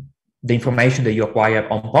how the information that you acquire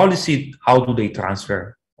on policy, how do they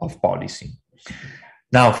transfer of policy?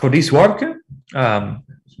 Now, for this work,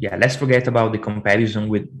 let's forget about the comparison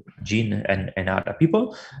with Jean and other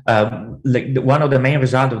people. One of the main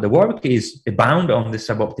results of the work is a bound on the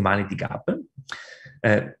suboptimality gap.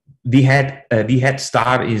 V hat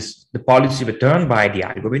star is the policy returned by the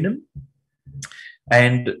algorithm.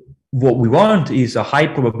 And what we want is a high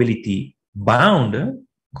probability bound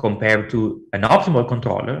compared to an optimal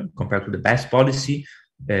controller, compared to the best policy,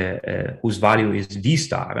 whose value is V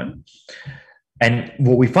star. And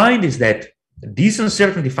what we find is that this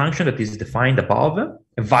uncertainty function that is defined above,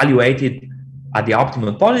 evaluated at the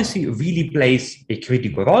optimal policy, really plays a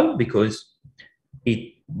critical role because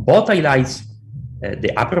it both highlights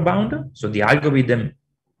the upper bound. So the algorithm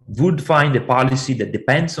would find a policy that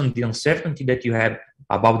depends on the uncertainty that you have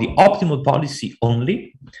about the optimal policy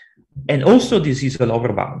only. And also this is a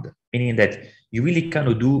lower bound, meaning that you really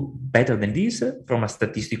cannot do better than this from a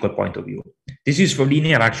statistical point of view. This is for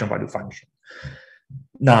linear action value function.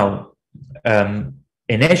 Now, a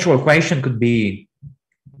natural question could be,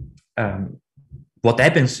 what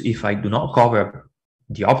happens if I do not cover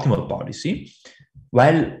the optimal policy?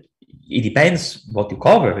 Well, it depends what you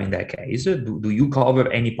cover in that case. Do you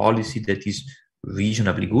cover any policy that is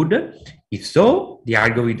reasonably good? If so, the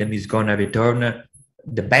algorithm is going to return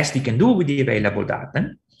the best it can do with the available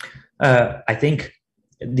data. I think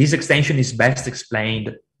this extension is best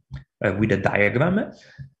explained with a diagram.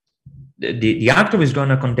 The actor is going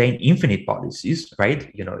to contain infinite policies,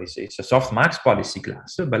 right? You know, it's a softmax policy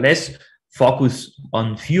class, but let's focus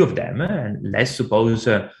on few of them and let's suppose,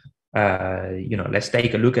 let's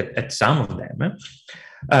take a look at some of them.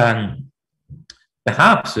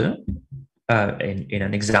 Perhaps in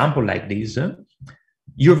an example like this,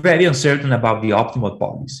 you're very uncertain about the optimal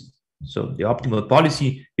policy. So the optimal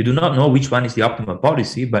policy, you do not know which one is the optimal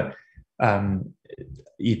policy, but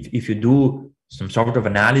if you do some sort of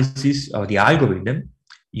analysis of the algorithm,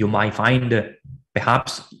 you might find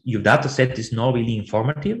perhaps your data set is not really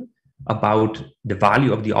informative about the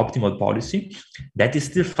value of the optimal policy. That is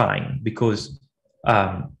still fine because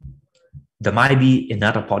there might be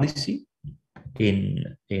another policy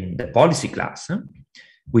in the policy class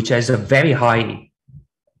which has a very high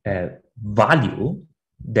value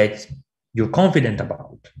that you're confident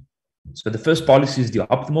about. So the first policy is the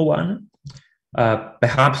optimal one.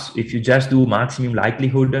 Perhaps if you just do maximum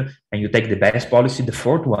likelihood and you take the best policy, the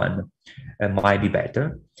fourth one might be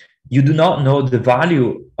better. You do not know the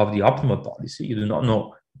value of the optimal policy. You do not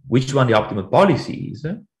know which one the optimal policy is,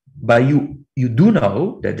 but you do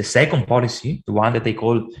know that the second policy, the one that they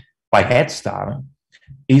call by head star,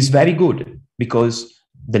 is very good because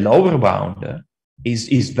the lower bound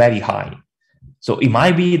is very high. So it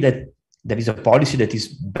might be that there is a policy that is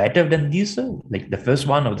better than this, like the first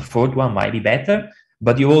one or the fourth one might be better,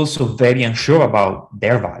 but you're also very unsure about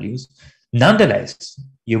their values. Nonetheless,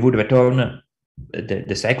 you would return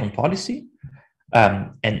the second policy,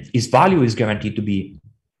 and its value is guaranteed to be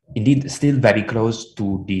indeed still very close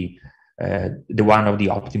to the one of the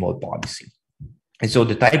optimal policy. And so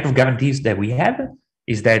the type of guarantees that we have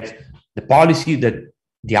is that the policy that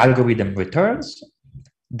the algorithm returns,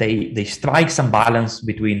 they strike some balance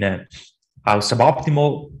between how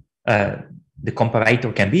suboptimal the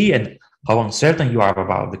comparator can be and how uncertain you are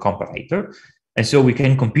about the comparator. And so we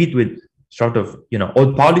can compete with sort of,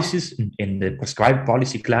 all policies in the prescribed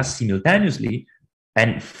policy class simultaneously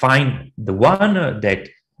and find the one that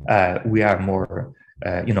we are more,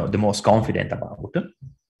 the most confident about,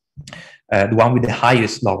 the one with the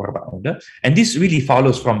highest lower bound. And this really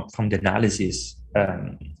follows from the analysis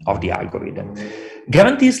of the algorithm.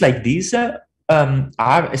 Guarantees like these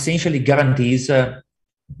are essentially guarantees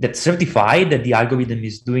that certify that the algorithm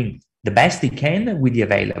is doing the best it can with the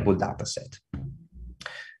available data set.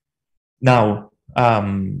 Now,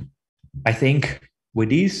 I think with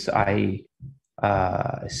this, I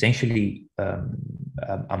essentially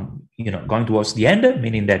I'm going towards the end,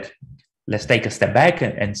 meaning that let's take a step back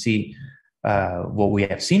and see what we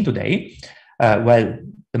have seen today. Well,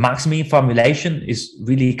 the max mean formulation is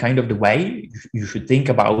really kind of the way you should think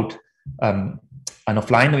about an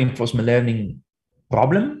offline reinforcement learning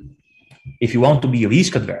problem if you want to be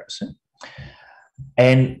risk adverse.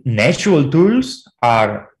 And natural tools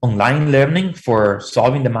are online learning for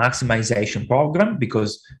solving the maximization problem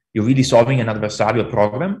because you're really solving an adversarial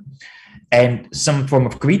problem, and some form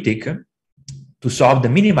of critic to solve the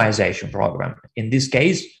minimization problem. In this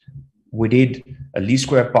case, we did a least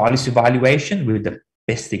square policy evaluation with the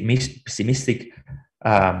pessimistic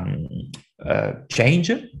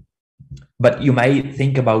change, but you may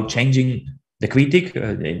think about changing the critic.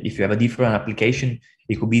 If you have a different application,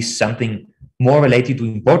 it could be something more related to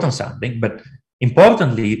important sampling. But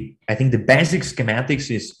importantly, I think the basic schematics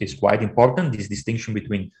is quite important, this distinction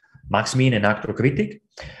between max-min and actor critic.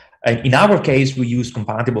 And in our case, we use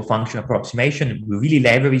compatible function approximation. We really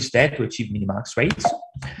leverage that to achieve minimax rates.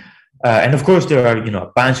 And of course, there are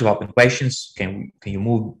a bunch of open questions. Can you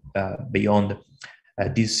move beyond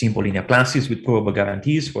these simple linear classes with probable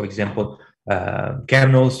guarantees? For example,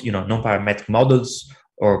 kernels, non-parametric models,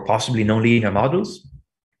 or possibly nonlinear models.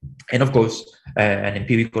 And of course, an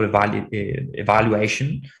empirical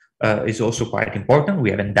evaluation is also quite important.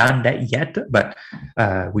 We haven't done that yet, but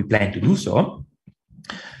we plan to do so.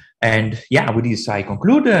 And yeah, with this I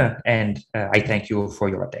conclude, and I thank you for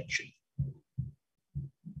your attention.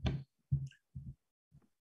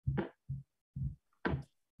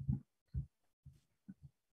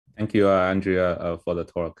 Thank you, Andrea, for the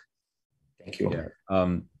talk. Thank you. Yeah.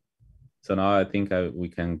 So now I think we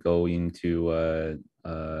can go into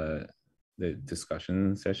the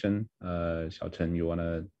discussion session. Xiaocheng, you want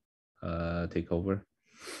to take over?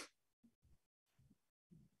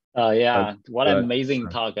 Yeah, what an amazing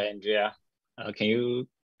talk, Andrea. Can you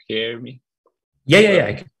hear me? Yeah,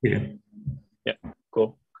 I can hear you. Yeah,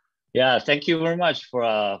 cool. Yeah, thank you very much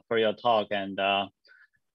for your talk. And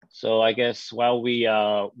so I guess while we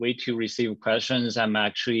wait to receive questions, I'm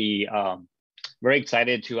actually very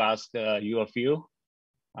excited to ask you a few.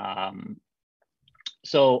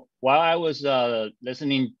 So while I was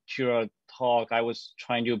listening to your talk, I was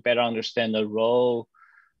trying to better understand the role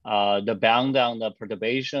the bound on the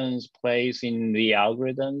perturbations plays in the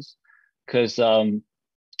algorithms, because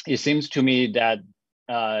it seems to me that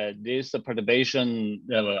this perturbation,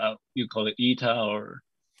 you call it eta, or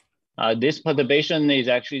this perturbation is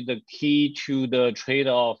actually the key to the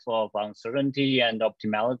trade-off of uncertainty and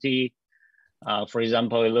optimality. For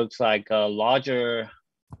example, it looks like a larger,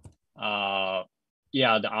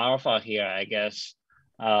 the alpha here, I guess.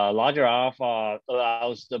 Larger alpha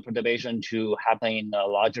allows the perturbation to happen in a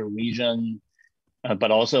larger region,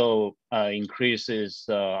 but also increases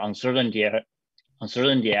uncertainty error.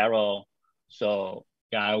 So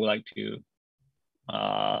yeah, I would like to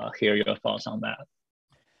hear your thoughts on that.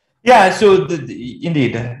 Yeah, so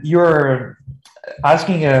indeed, you're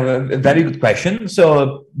asking a very good question.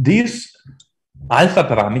 So this alpha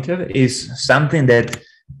parameter is something that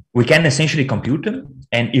we can essentially compute,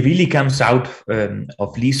 and it really comes out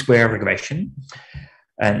of least square regression.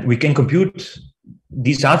 And we can compute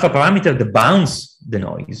this alpha parameter that bounds the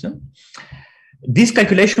noise. This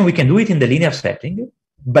calculation, we can do it in the linear setting,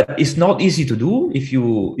 but it's not easy to do if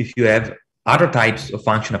you have other types of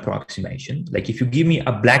function approximation. Like if you give me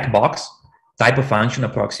a black box type of function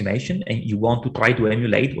approximation and you want to try to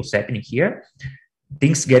emulate what's happening here,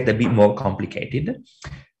 things get a bit more complicated.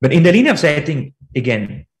 But in the linear setting,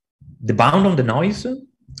 again, the bound on the noise,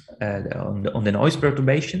 on the noise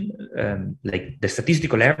perturbation, like the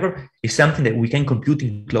statistical error, is something that we can compute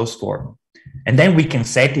in closed form, and then we can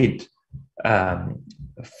set it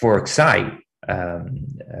for Xi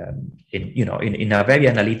in a very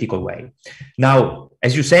analytical way. Now,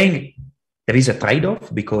 as you're saying, there is a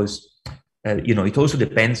trade-off because it also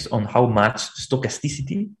depends on how much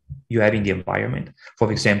stochasticity you have in the environment.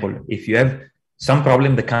 For example, if you have some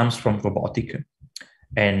problem that comes from robotic,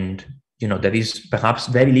 and there is perhaps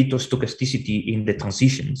very little stochasticity in the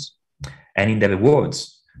transitions and in the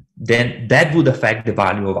rewards, then that would affect the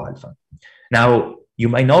value of alpha. Now, you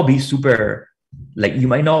might not be you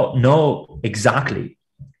might not know exactly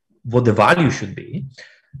what the value should be.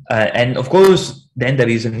 And of course, then there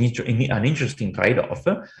is an interesting trade-off,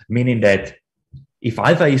 meaning that if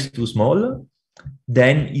alpha is too small,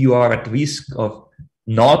 then you are at risk of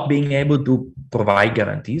not being able to provide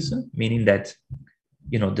guarantees, meaning that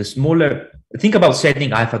the smaller, think about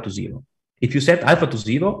setting alpha to 0. If you set alpha to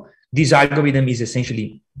 0, this algorithm is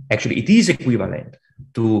essentially, actually, it is equivalent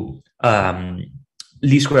to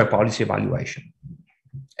least square policy evaluation.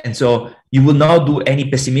 And so you will not do any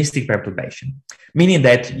pessimistic perturbation, meaning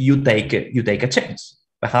that you take a chance.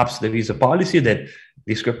 Perhaps there is a policy that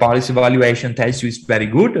least square policy evaluation tells you is very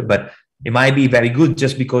good, but it might be very good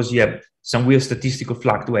just because you have some weird statistical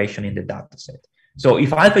fluctuation in the data set. So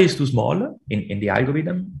if alpha is too small in the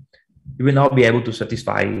algorithm, you will not be able to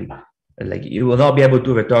satisfy, you will not be able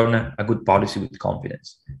to return a good policy with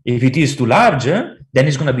confidence. If it is too large, then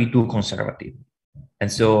it's going to be too conservative.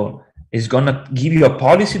 And so it's going to give you a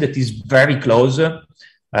policy that is very close,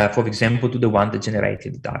 for example, to the one that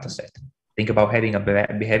generated the data set. Think about having a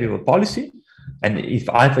behavioral policy. And if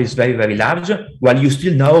alpha is very, very large, well, you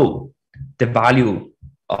still know the value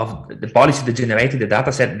the policy that generated the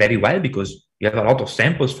data set very well because you have a lot of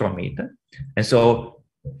samples from it. And so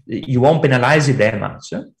you won't penalize it that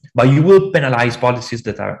much, but you will penalize policies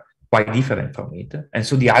that are quite different from it. And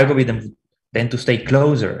so the algorithm tend to stay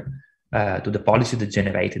closer to the policy that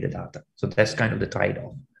generated the data. So that's kind of the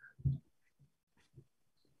trade-off.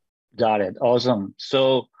 Got it. Awesome.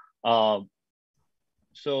 So,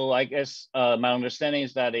 so I guess my understanding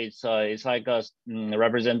is that it's like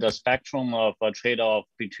represent a spectrum of a trade-off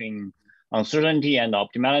between uncertainty and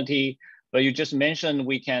optimality. But you just mentioned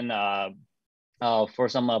we can, for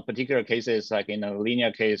some particular cases, like in a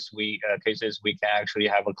linear case, we can actually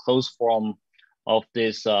have a closed form of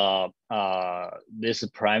this these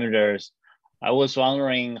parameters. I was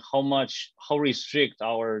wondering how restrict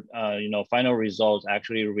our final results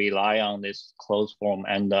actually rely on this closed form,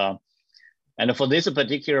 and for this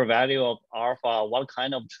particular value of alpha, what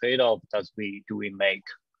kind of trade-off do we make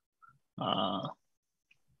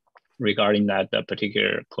regarding that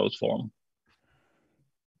particular closed form?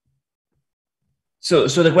 So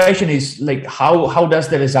the question is like how does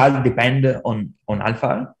the result depend on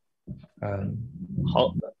alpha?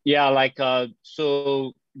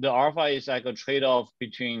 So the alpha is like a trade-off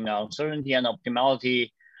between uncertainty and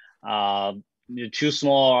optimality. Too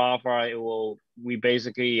small alpha, we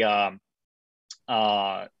basically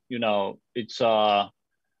it's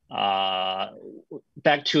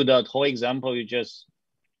back to the whole example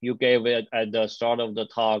you gave it at the start of the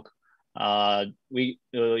talk.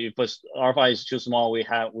 If alpha is too small, we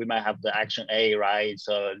might have the action A, right?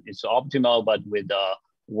 So it's optimal, but with a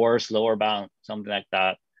worse lower bound, something like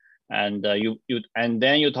that. And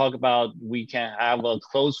then you talk about we can have a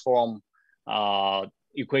closed form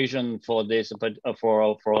equation for this, but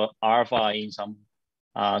for alpha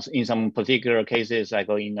in some particular cases, like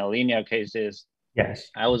in the linear cases. Yes.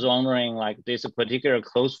 I was wondering, like this particular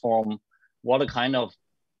closed form, what kind of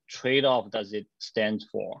trade-off does it stand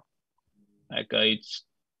for? Like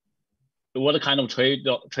what kind of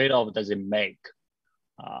trade-off does it make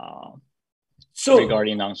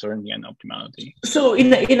regarding uncertainty and optimality? So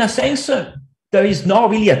in a sense, there is not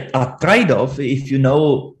really a trade-off if you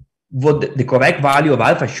know what the correct value of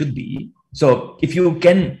alpha should be. So if you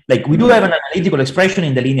can, like we do have an analytical expression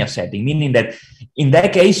in the linear setting, meaning that in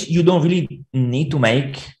that case, you don't really need to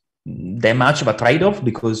make that much of a trade-off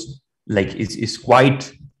because like it's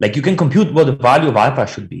quite, like you can compute what the value of alpha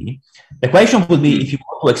should be. The question would be if you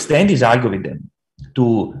want to extend this algorithm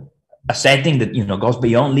to a setting that goes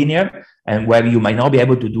beyond linear and where you might not be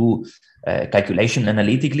able to do calculation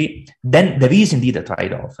analytically, then there is indeed a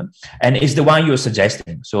trade-off, and it's the one you're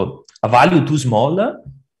suggesting. So a value too small,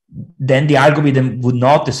 then the algorithm would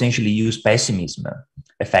not essentially use pessimism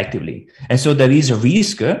effectively, and so there is a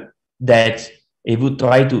risk that it would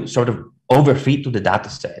try to sort of overfit to the data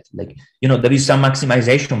set. Like, there is some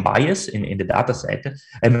maximization bias in the data set,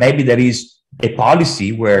 and maybe there is a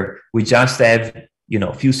policy where we just have,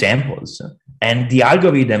 few samples, and the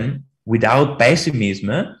algorithm without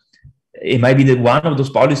pessimism, it might be that one of those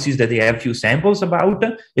policies that they have few samples about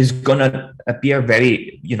is going to appear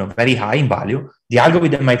very, very high in value. The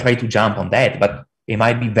algorithm might try to jump on that, but it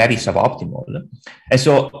might be very suboptimal. And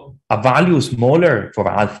so a value smaller for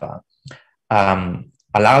alpha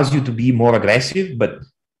allows you to be more aggressive, but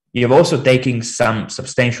you're also taking some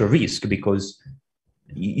substantial risk because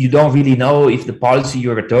you don't really know if the policy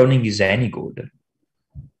you're returning is any good.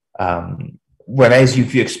 Whereas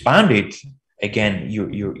if you expand it, again,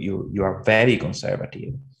 you are very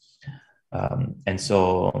conservative. And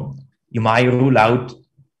so you might rule out,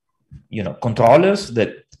 controllers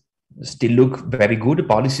that still look very good,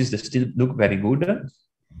 policies that still look very good,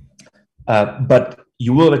 but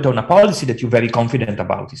you will return a policy that you're very confident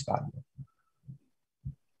about its value.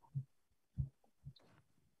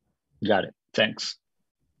 Got it. Thanks.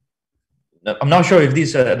 I'm not sure if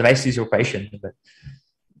this addresses your question, but.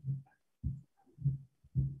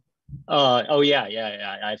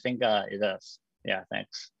 Yeah. I think it does. Yeah,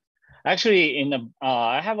 thanks. Actually,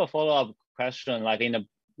 I have a follow-up question, like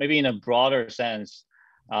maybe in a broader sense.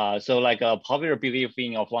 So like a popular belief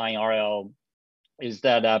in applying RL is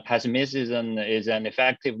that pessimism is an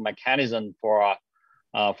effective mechanism for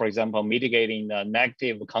example, mitigating the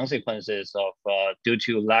negative consequences of due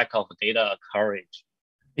to lack of data coverage.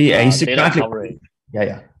 Yeah, it's data exactly. coverage.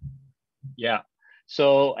 Yeah.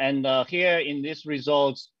 So, and here in these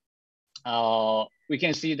results, we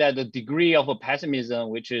can see that the degree of pessimism,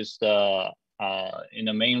 which is in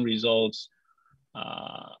the main results,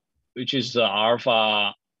 which is the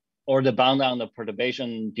alpha or the bound on the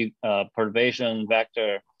perturbation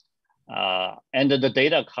vector, and the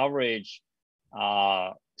data coverage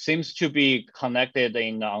seems to be connected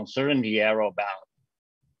in the uncertainty error bound.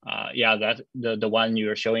 Yeah, that's the one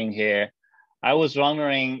you're showing here. I was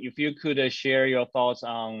wondering if you could share your thoughts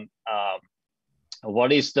on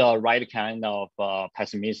what is the right kind of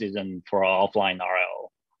pessimism for offline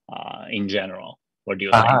RL in general? What do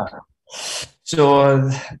you think? So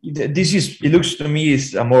this is, it looks to me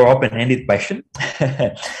is a more open-ended question.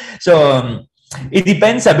 So it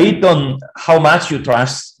depends a bit on how much you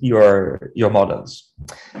trust your models.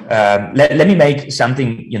 Let me make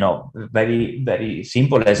something, you know, very, very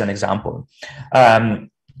simple as an example.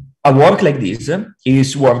 A work like this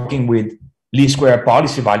is working with least square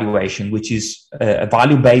policy evaluation, which is a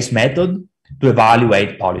value-based method to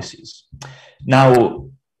evaluate policies. Now,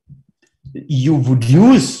 you would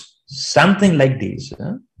use something like this,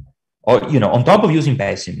 or, you know, on top of using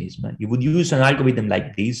pessimism, you would use an algorithm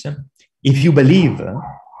like this if you believe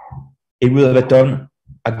it will return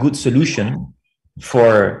a good solution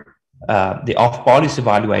for the off-policy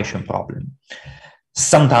evaluation problem.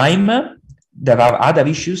 Sometimes there are other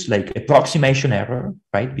issues like approximation error,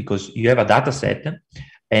 right? Because you have a data set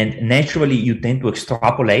and naturally you tend to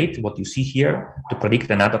extrapolate what you see here to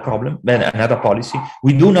predict another problem, another policy.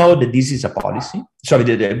 We do know that this is a policy. Sorry,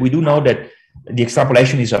 we do know that the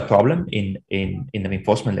extrapolation is a problem in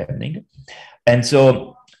reinforcement learning. And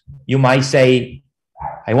so you might say,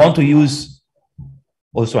 I want to use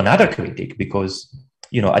also another critic because,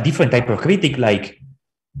 you know, a different type of critic, like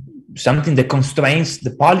something that constrains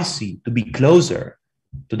the policy to be closer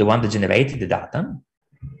to the one that generated the data.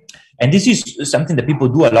 And this is something that people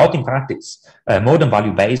do a lot in practice. More than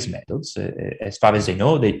value-based methods, as far as I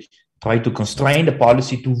know, they try to constrain the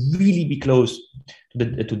policy to really be close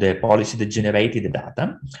to the policy that generated the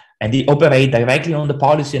data, and they operate directly on the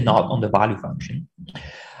policy and not on the value function.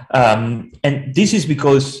 And this is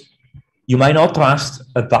because you might not trust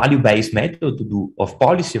a value-based method to do of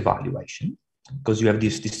policy evaluation, because you have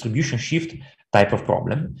this distribution shift type of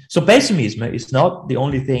problem. So pessimism is not the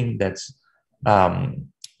only thing that's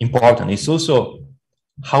important. It's also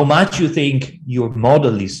how much you think your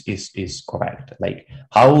model is correct. Like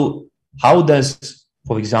how does,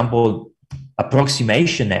 for example,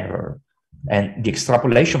 approximation error and the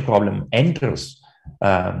extrapolation problem enters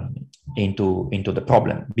into the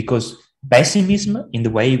problem, because pessimism in the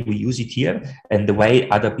way we use it here and the way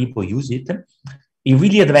other people use it, it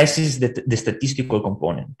really addresses the statistical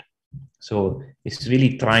component. So it's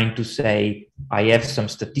really trying to say, I have some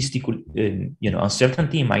statistical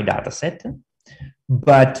uncertainty in my data set,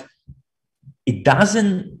 but it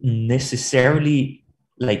doesn't necessarily,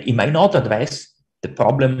 like, it might not address the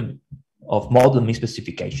problem of model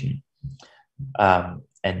misspecification.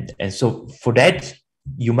 And so for that,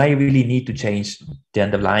 you might really need to change the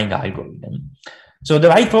underlying algorithm. So the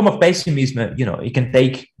right form of pessimism, it can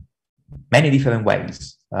take many different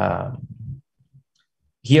ways.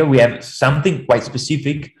 Here we have something quite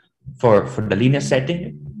specific for the linear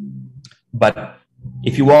setting, but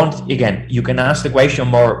if you want, again, you can ask the question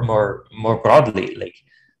more broadly, like,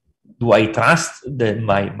 do I trust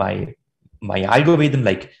my algorithm?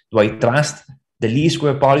 Like, do I trust the least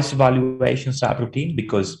square policy evaluation subroutine?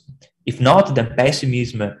 Because if not, then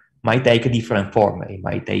pessimism might take a different form. It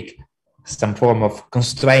might take some form of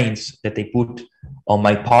constraints that they put on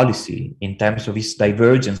my policy in terms of its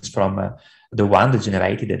divergence from the one that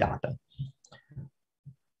generated the data.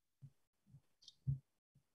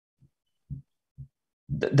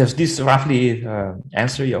 Does this roughly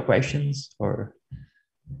answer your questions, or?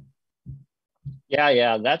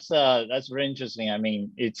 Yeah, that's very interesting. I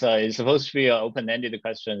mean, it's supposed to be an open-ended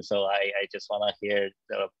question, so I just want to hear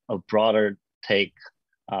a broader take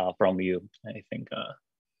from you. I think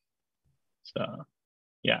so.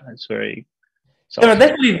 Yeah, it's very. There are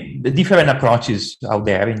definitely different approaches out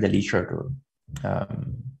there in the literature.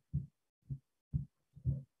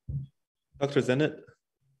 Dr. Zanette,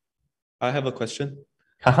 I have a question.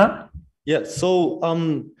 Yeah. So,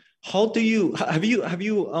 have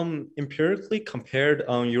you empirically compared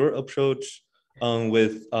your approach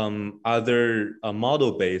with other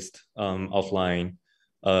model-based offline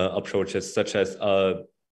approaches such as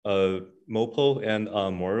MOPO and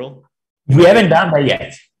Moral? We haven't done that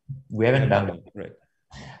yet. We haven't done that. Right.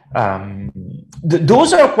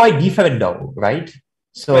 Those are quite different, though, right?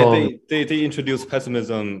 So right, they introduce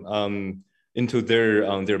pessimism into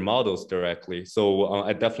their models directly. So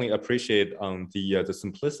I definitely appreciate the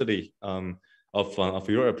simplicity of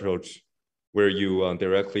your approach, where you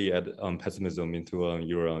directly add pessimism into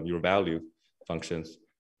your value functions.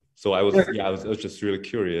 So I was just really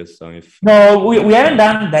curious if. No, we haven't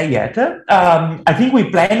done that yet. I think we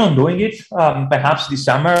plan on doing it perhaps this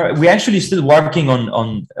summer. We're actually still working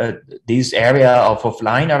on this area of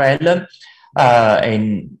offline RL,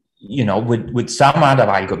 and with some other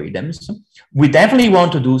algorithms. We definitely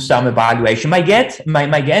want to do some evaluation. My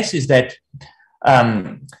guess is that,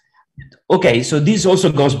 okay, so this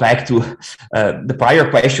also goes back to the prior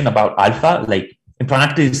question about alpha. Like in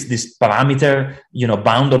practice, this parameter,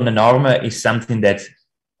 bound on the norm is something that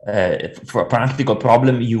for a practical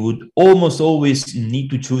problem, you would almost always need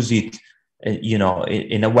to choose it,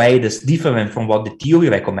 in a way that's different from what the theory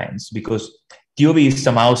recommends, because theory is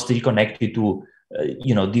somehow still connected to,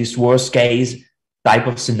 this worst case type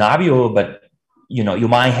of scenario, but, you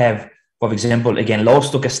might have, for example, again, low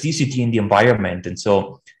stochasticity in the environment. And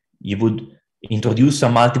so you would introduce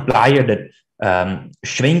some multiplier that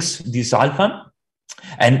shrinks this alpha.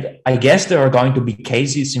 And I guess there are going to be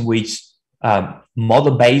cases in which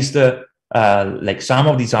model-based, like some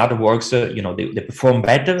of these other works, they perform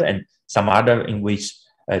better, and some other in which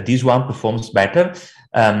this one performs better.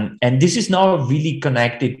 And this is not really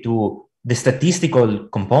connected to the statistical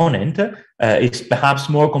component. It's perhaps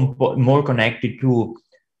more connected to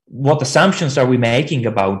what assumptions are we making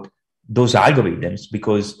about those algorithms,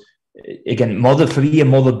 because again, model-free and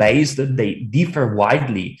model-based, they differ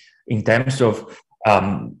widely in terms of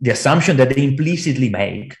the assumption that they implicitly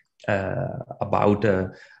make about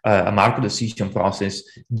a Markov decision process.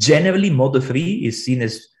 Generally, model-free is seen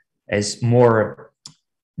as more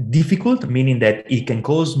difficult, meaning that it can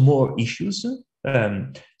cause more issues,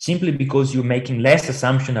 simply because you're making less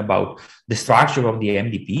assumption about the structure of the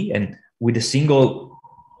MDP. And with a single,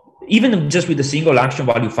 even just with a single action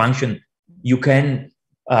value function, you can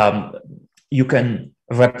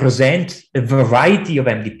represent a variety of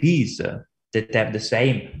MDPs that have the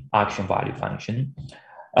same action value function.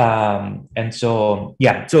 And so,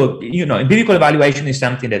 yeah, so, empirical evaluation is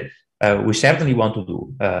something that we certainly want to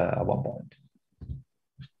do at one point.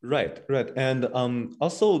 Right. And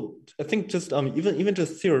also, I think just even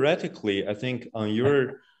just theoretically, I think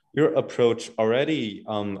your approach already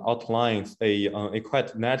outlines a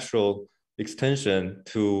quite natural extension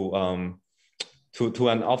to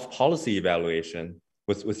an off-policy evaluation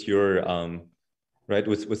with your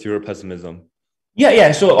with your pessimism.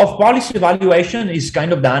 Yeah. So off-policy evaluation is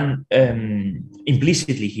kind of done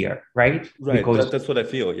implicitly here, right? Right. Because that's what I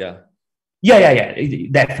feel. Yeah. Yeah.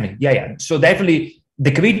 Definitely. Yeah. So definitely,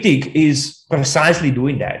 the critic is precisely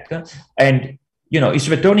doing that, and it's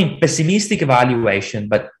returning pessimistic evaluation.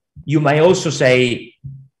 But you may also say,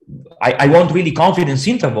 I want really confidence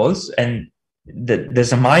intervals, and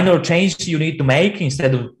there's a minor change you need to make.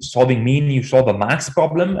 Instead of solving mean, you solve a max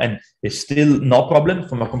problem, and it's still no problem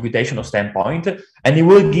from a computational standpoint, and it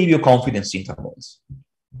will give you confidence intervals.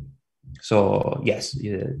 So yes,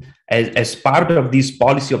 as part of this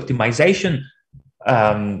policy optimization,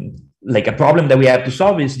 like a problem that we have to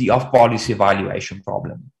solve is the off-policy evaluation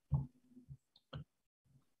problem.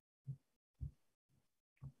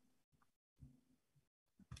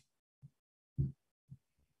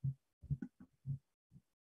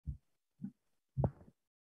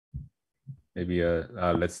 Maybe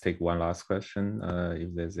let's take one last question,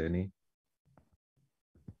 if there's any.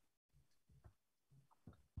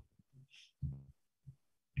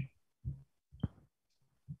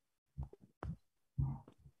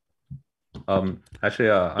 Actually,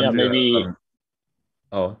 Andrea, yeah, maybe.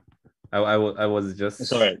 I was just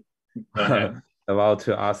sorry about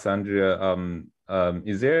to ask Andrea.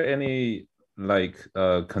 Is there any like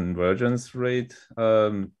convergence rate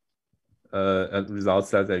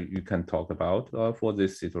results that you can talk about for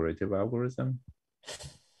this iterative algorithm?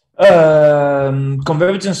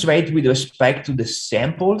 Convergence rate with respect to the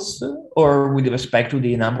samples, or with respect to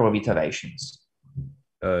the number of iterations?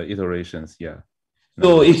 Iterations, yeah.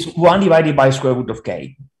 So it's 1 divided by square root of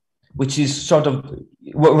k, which is sort of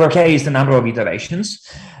where k is the number of iterations,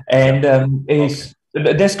 and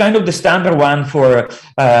that's kind of the standard one for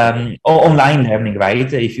online learning,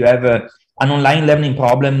 right? If you have an online learning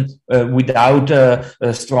problem without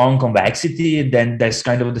a strong convexity, then that's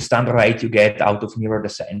kind of the standard rate you get out of neural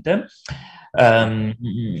descent. And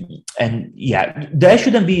yeah, there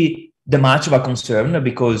shouldn't be that much of a concern,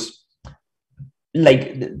 because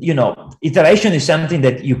iteration is something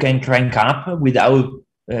that you can crank up without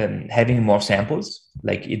having more samples.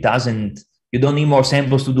 Like you don't need more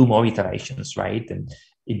samples to do more iterations, right? And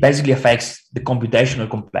it basically affects the computational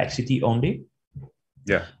complexity only.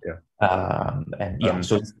 Yeah.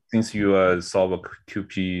 So since you solve a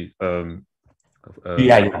QP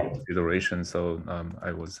iteration, so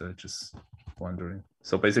I was just wondering.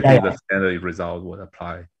 So basically, the standard result would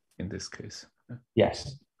apply in this case.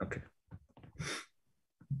 Yes. Okay.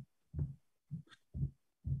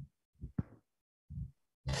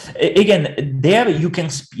 Again, there you can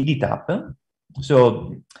speed it up.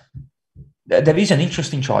 So there is an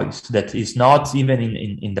interesting choice that is not even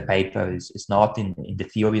in the paper, it's not in the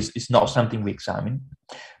theory, it's not something we examine.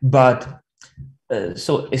 But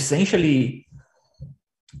so essentially,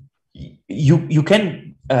 you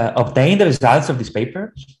can obtain the results of this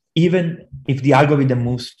paper even if the algorithm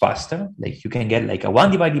moves faster. Like you can get like a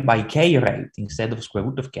 1 divided by k rate instead of square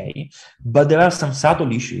root of k. But there are some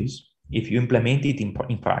subtle issues if you implement it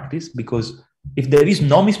in practice, because if there is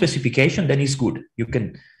no misspecification, then it's good. You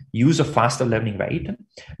can use a faster learning rate.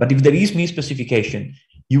 But if there is misspecification,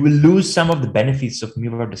 you will lose some of the benefits of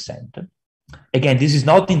mirror descent. Again, this is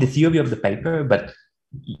not in the theory of the paper, but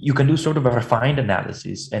you can do sort of a refined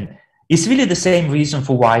analysis. And it's really the same reason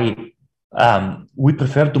for why we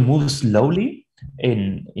prefer to move slowly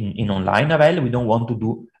in online ARL. We don't want to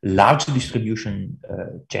do large distribution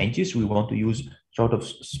changes. We want to use sort of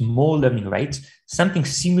small learning rates. Something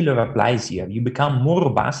similar applies here. You become more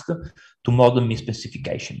robust to model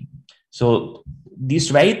misspecification. So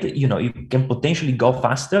this rate, you can potentially go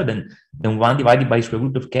faster than 1 divided by square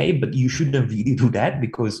root of k, but you shouldn't really do that,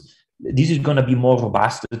 because this is going to be more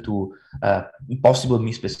robust to possible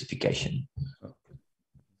misspecification.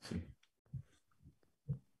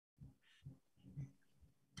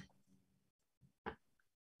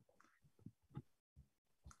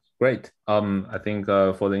 Great. I think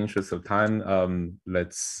for the interest of time,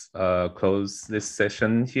 let's close this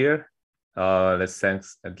session here. Let's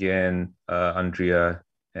thanks again, Andrea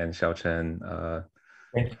and Xiaocheng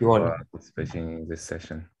Thank you all for participating in this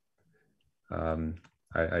session.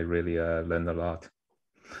 I really learned a lot.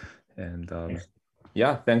 And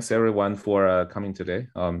yeah, thanks everyone for coming today.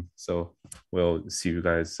 So we'll see you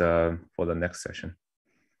guys for the next session.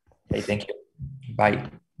 Okay, thank you. Bye.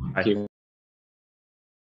 Thank you.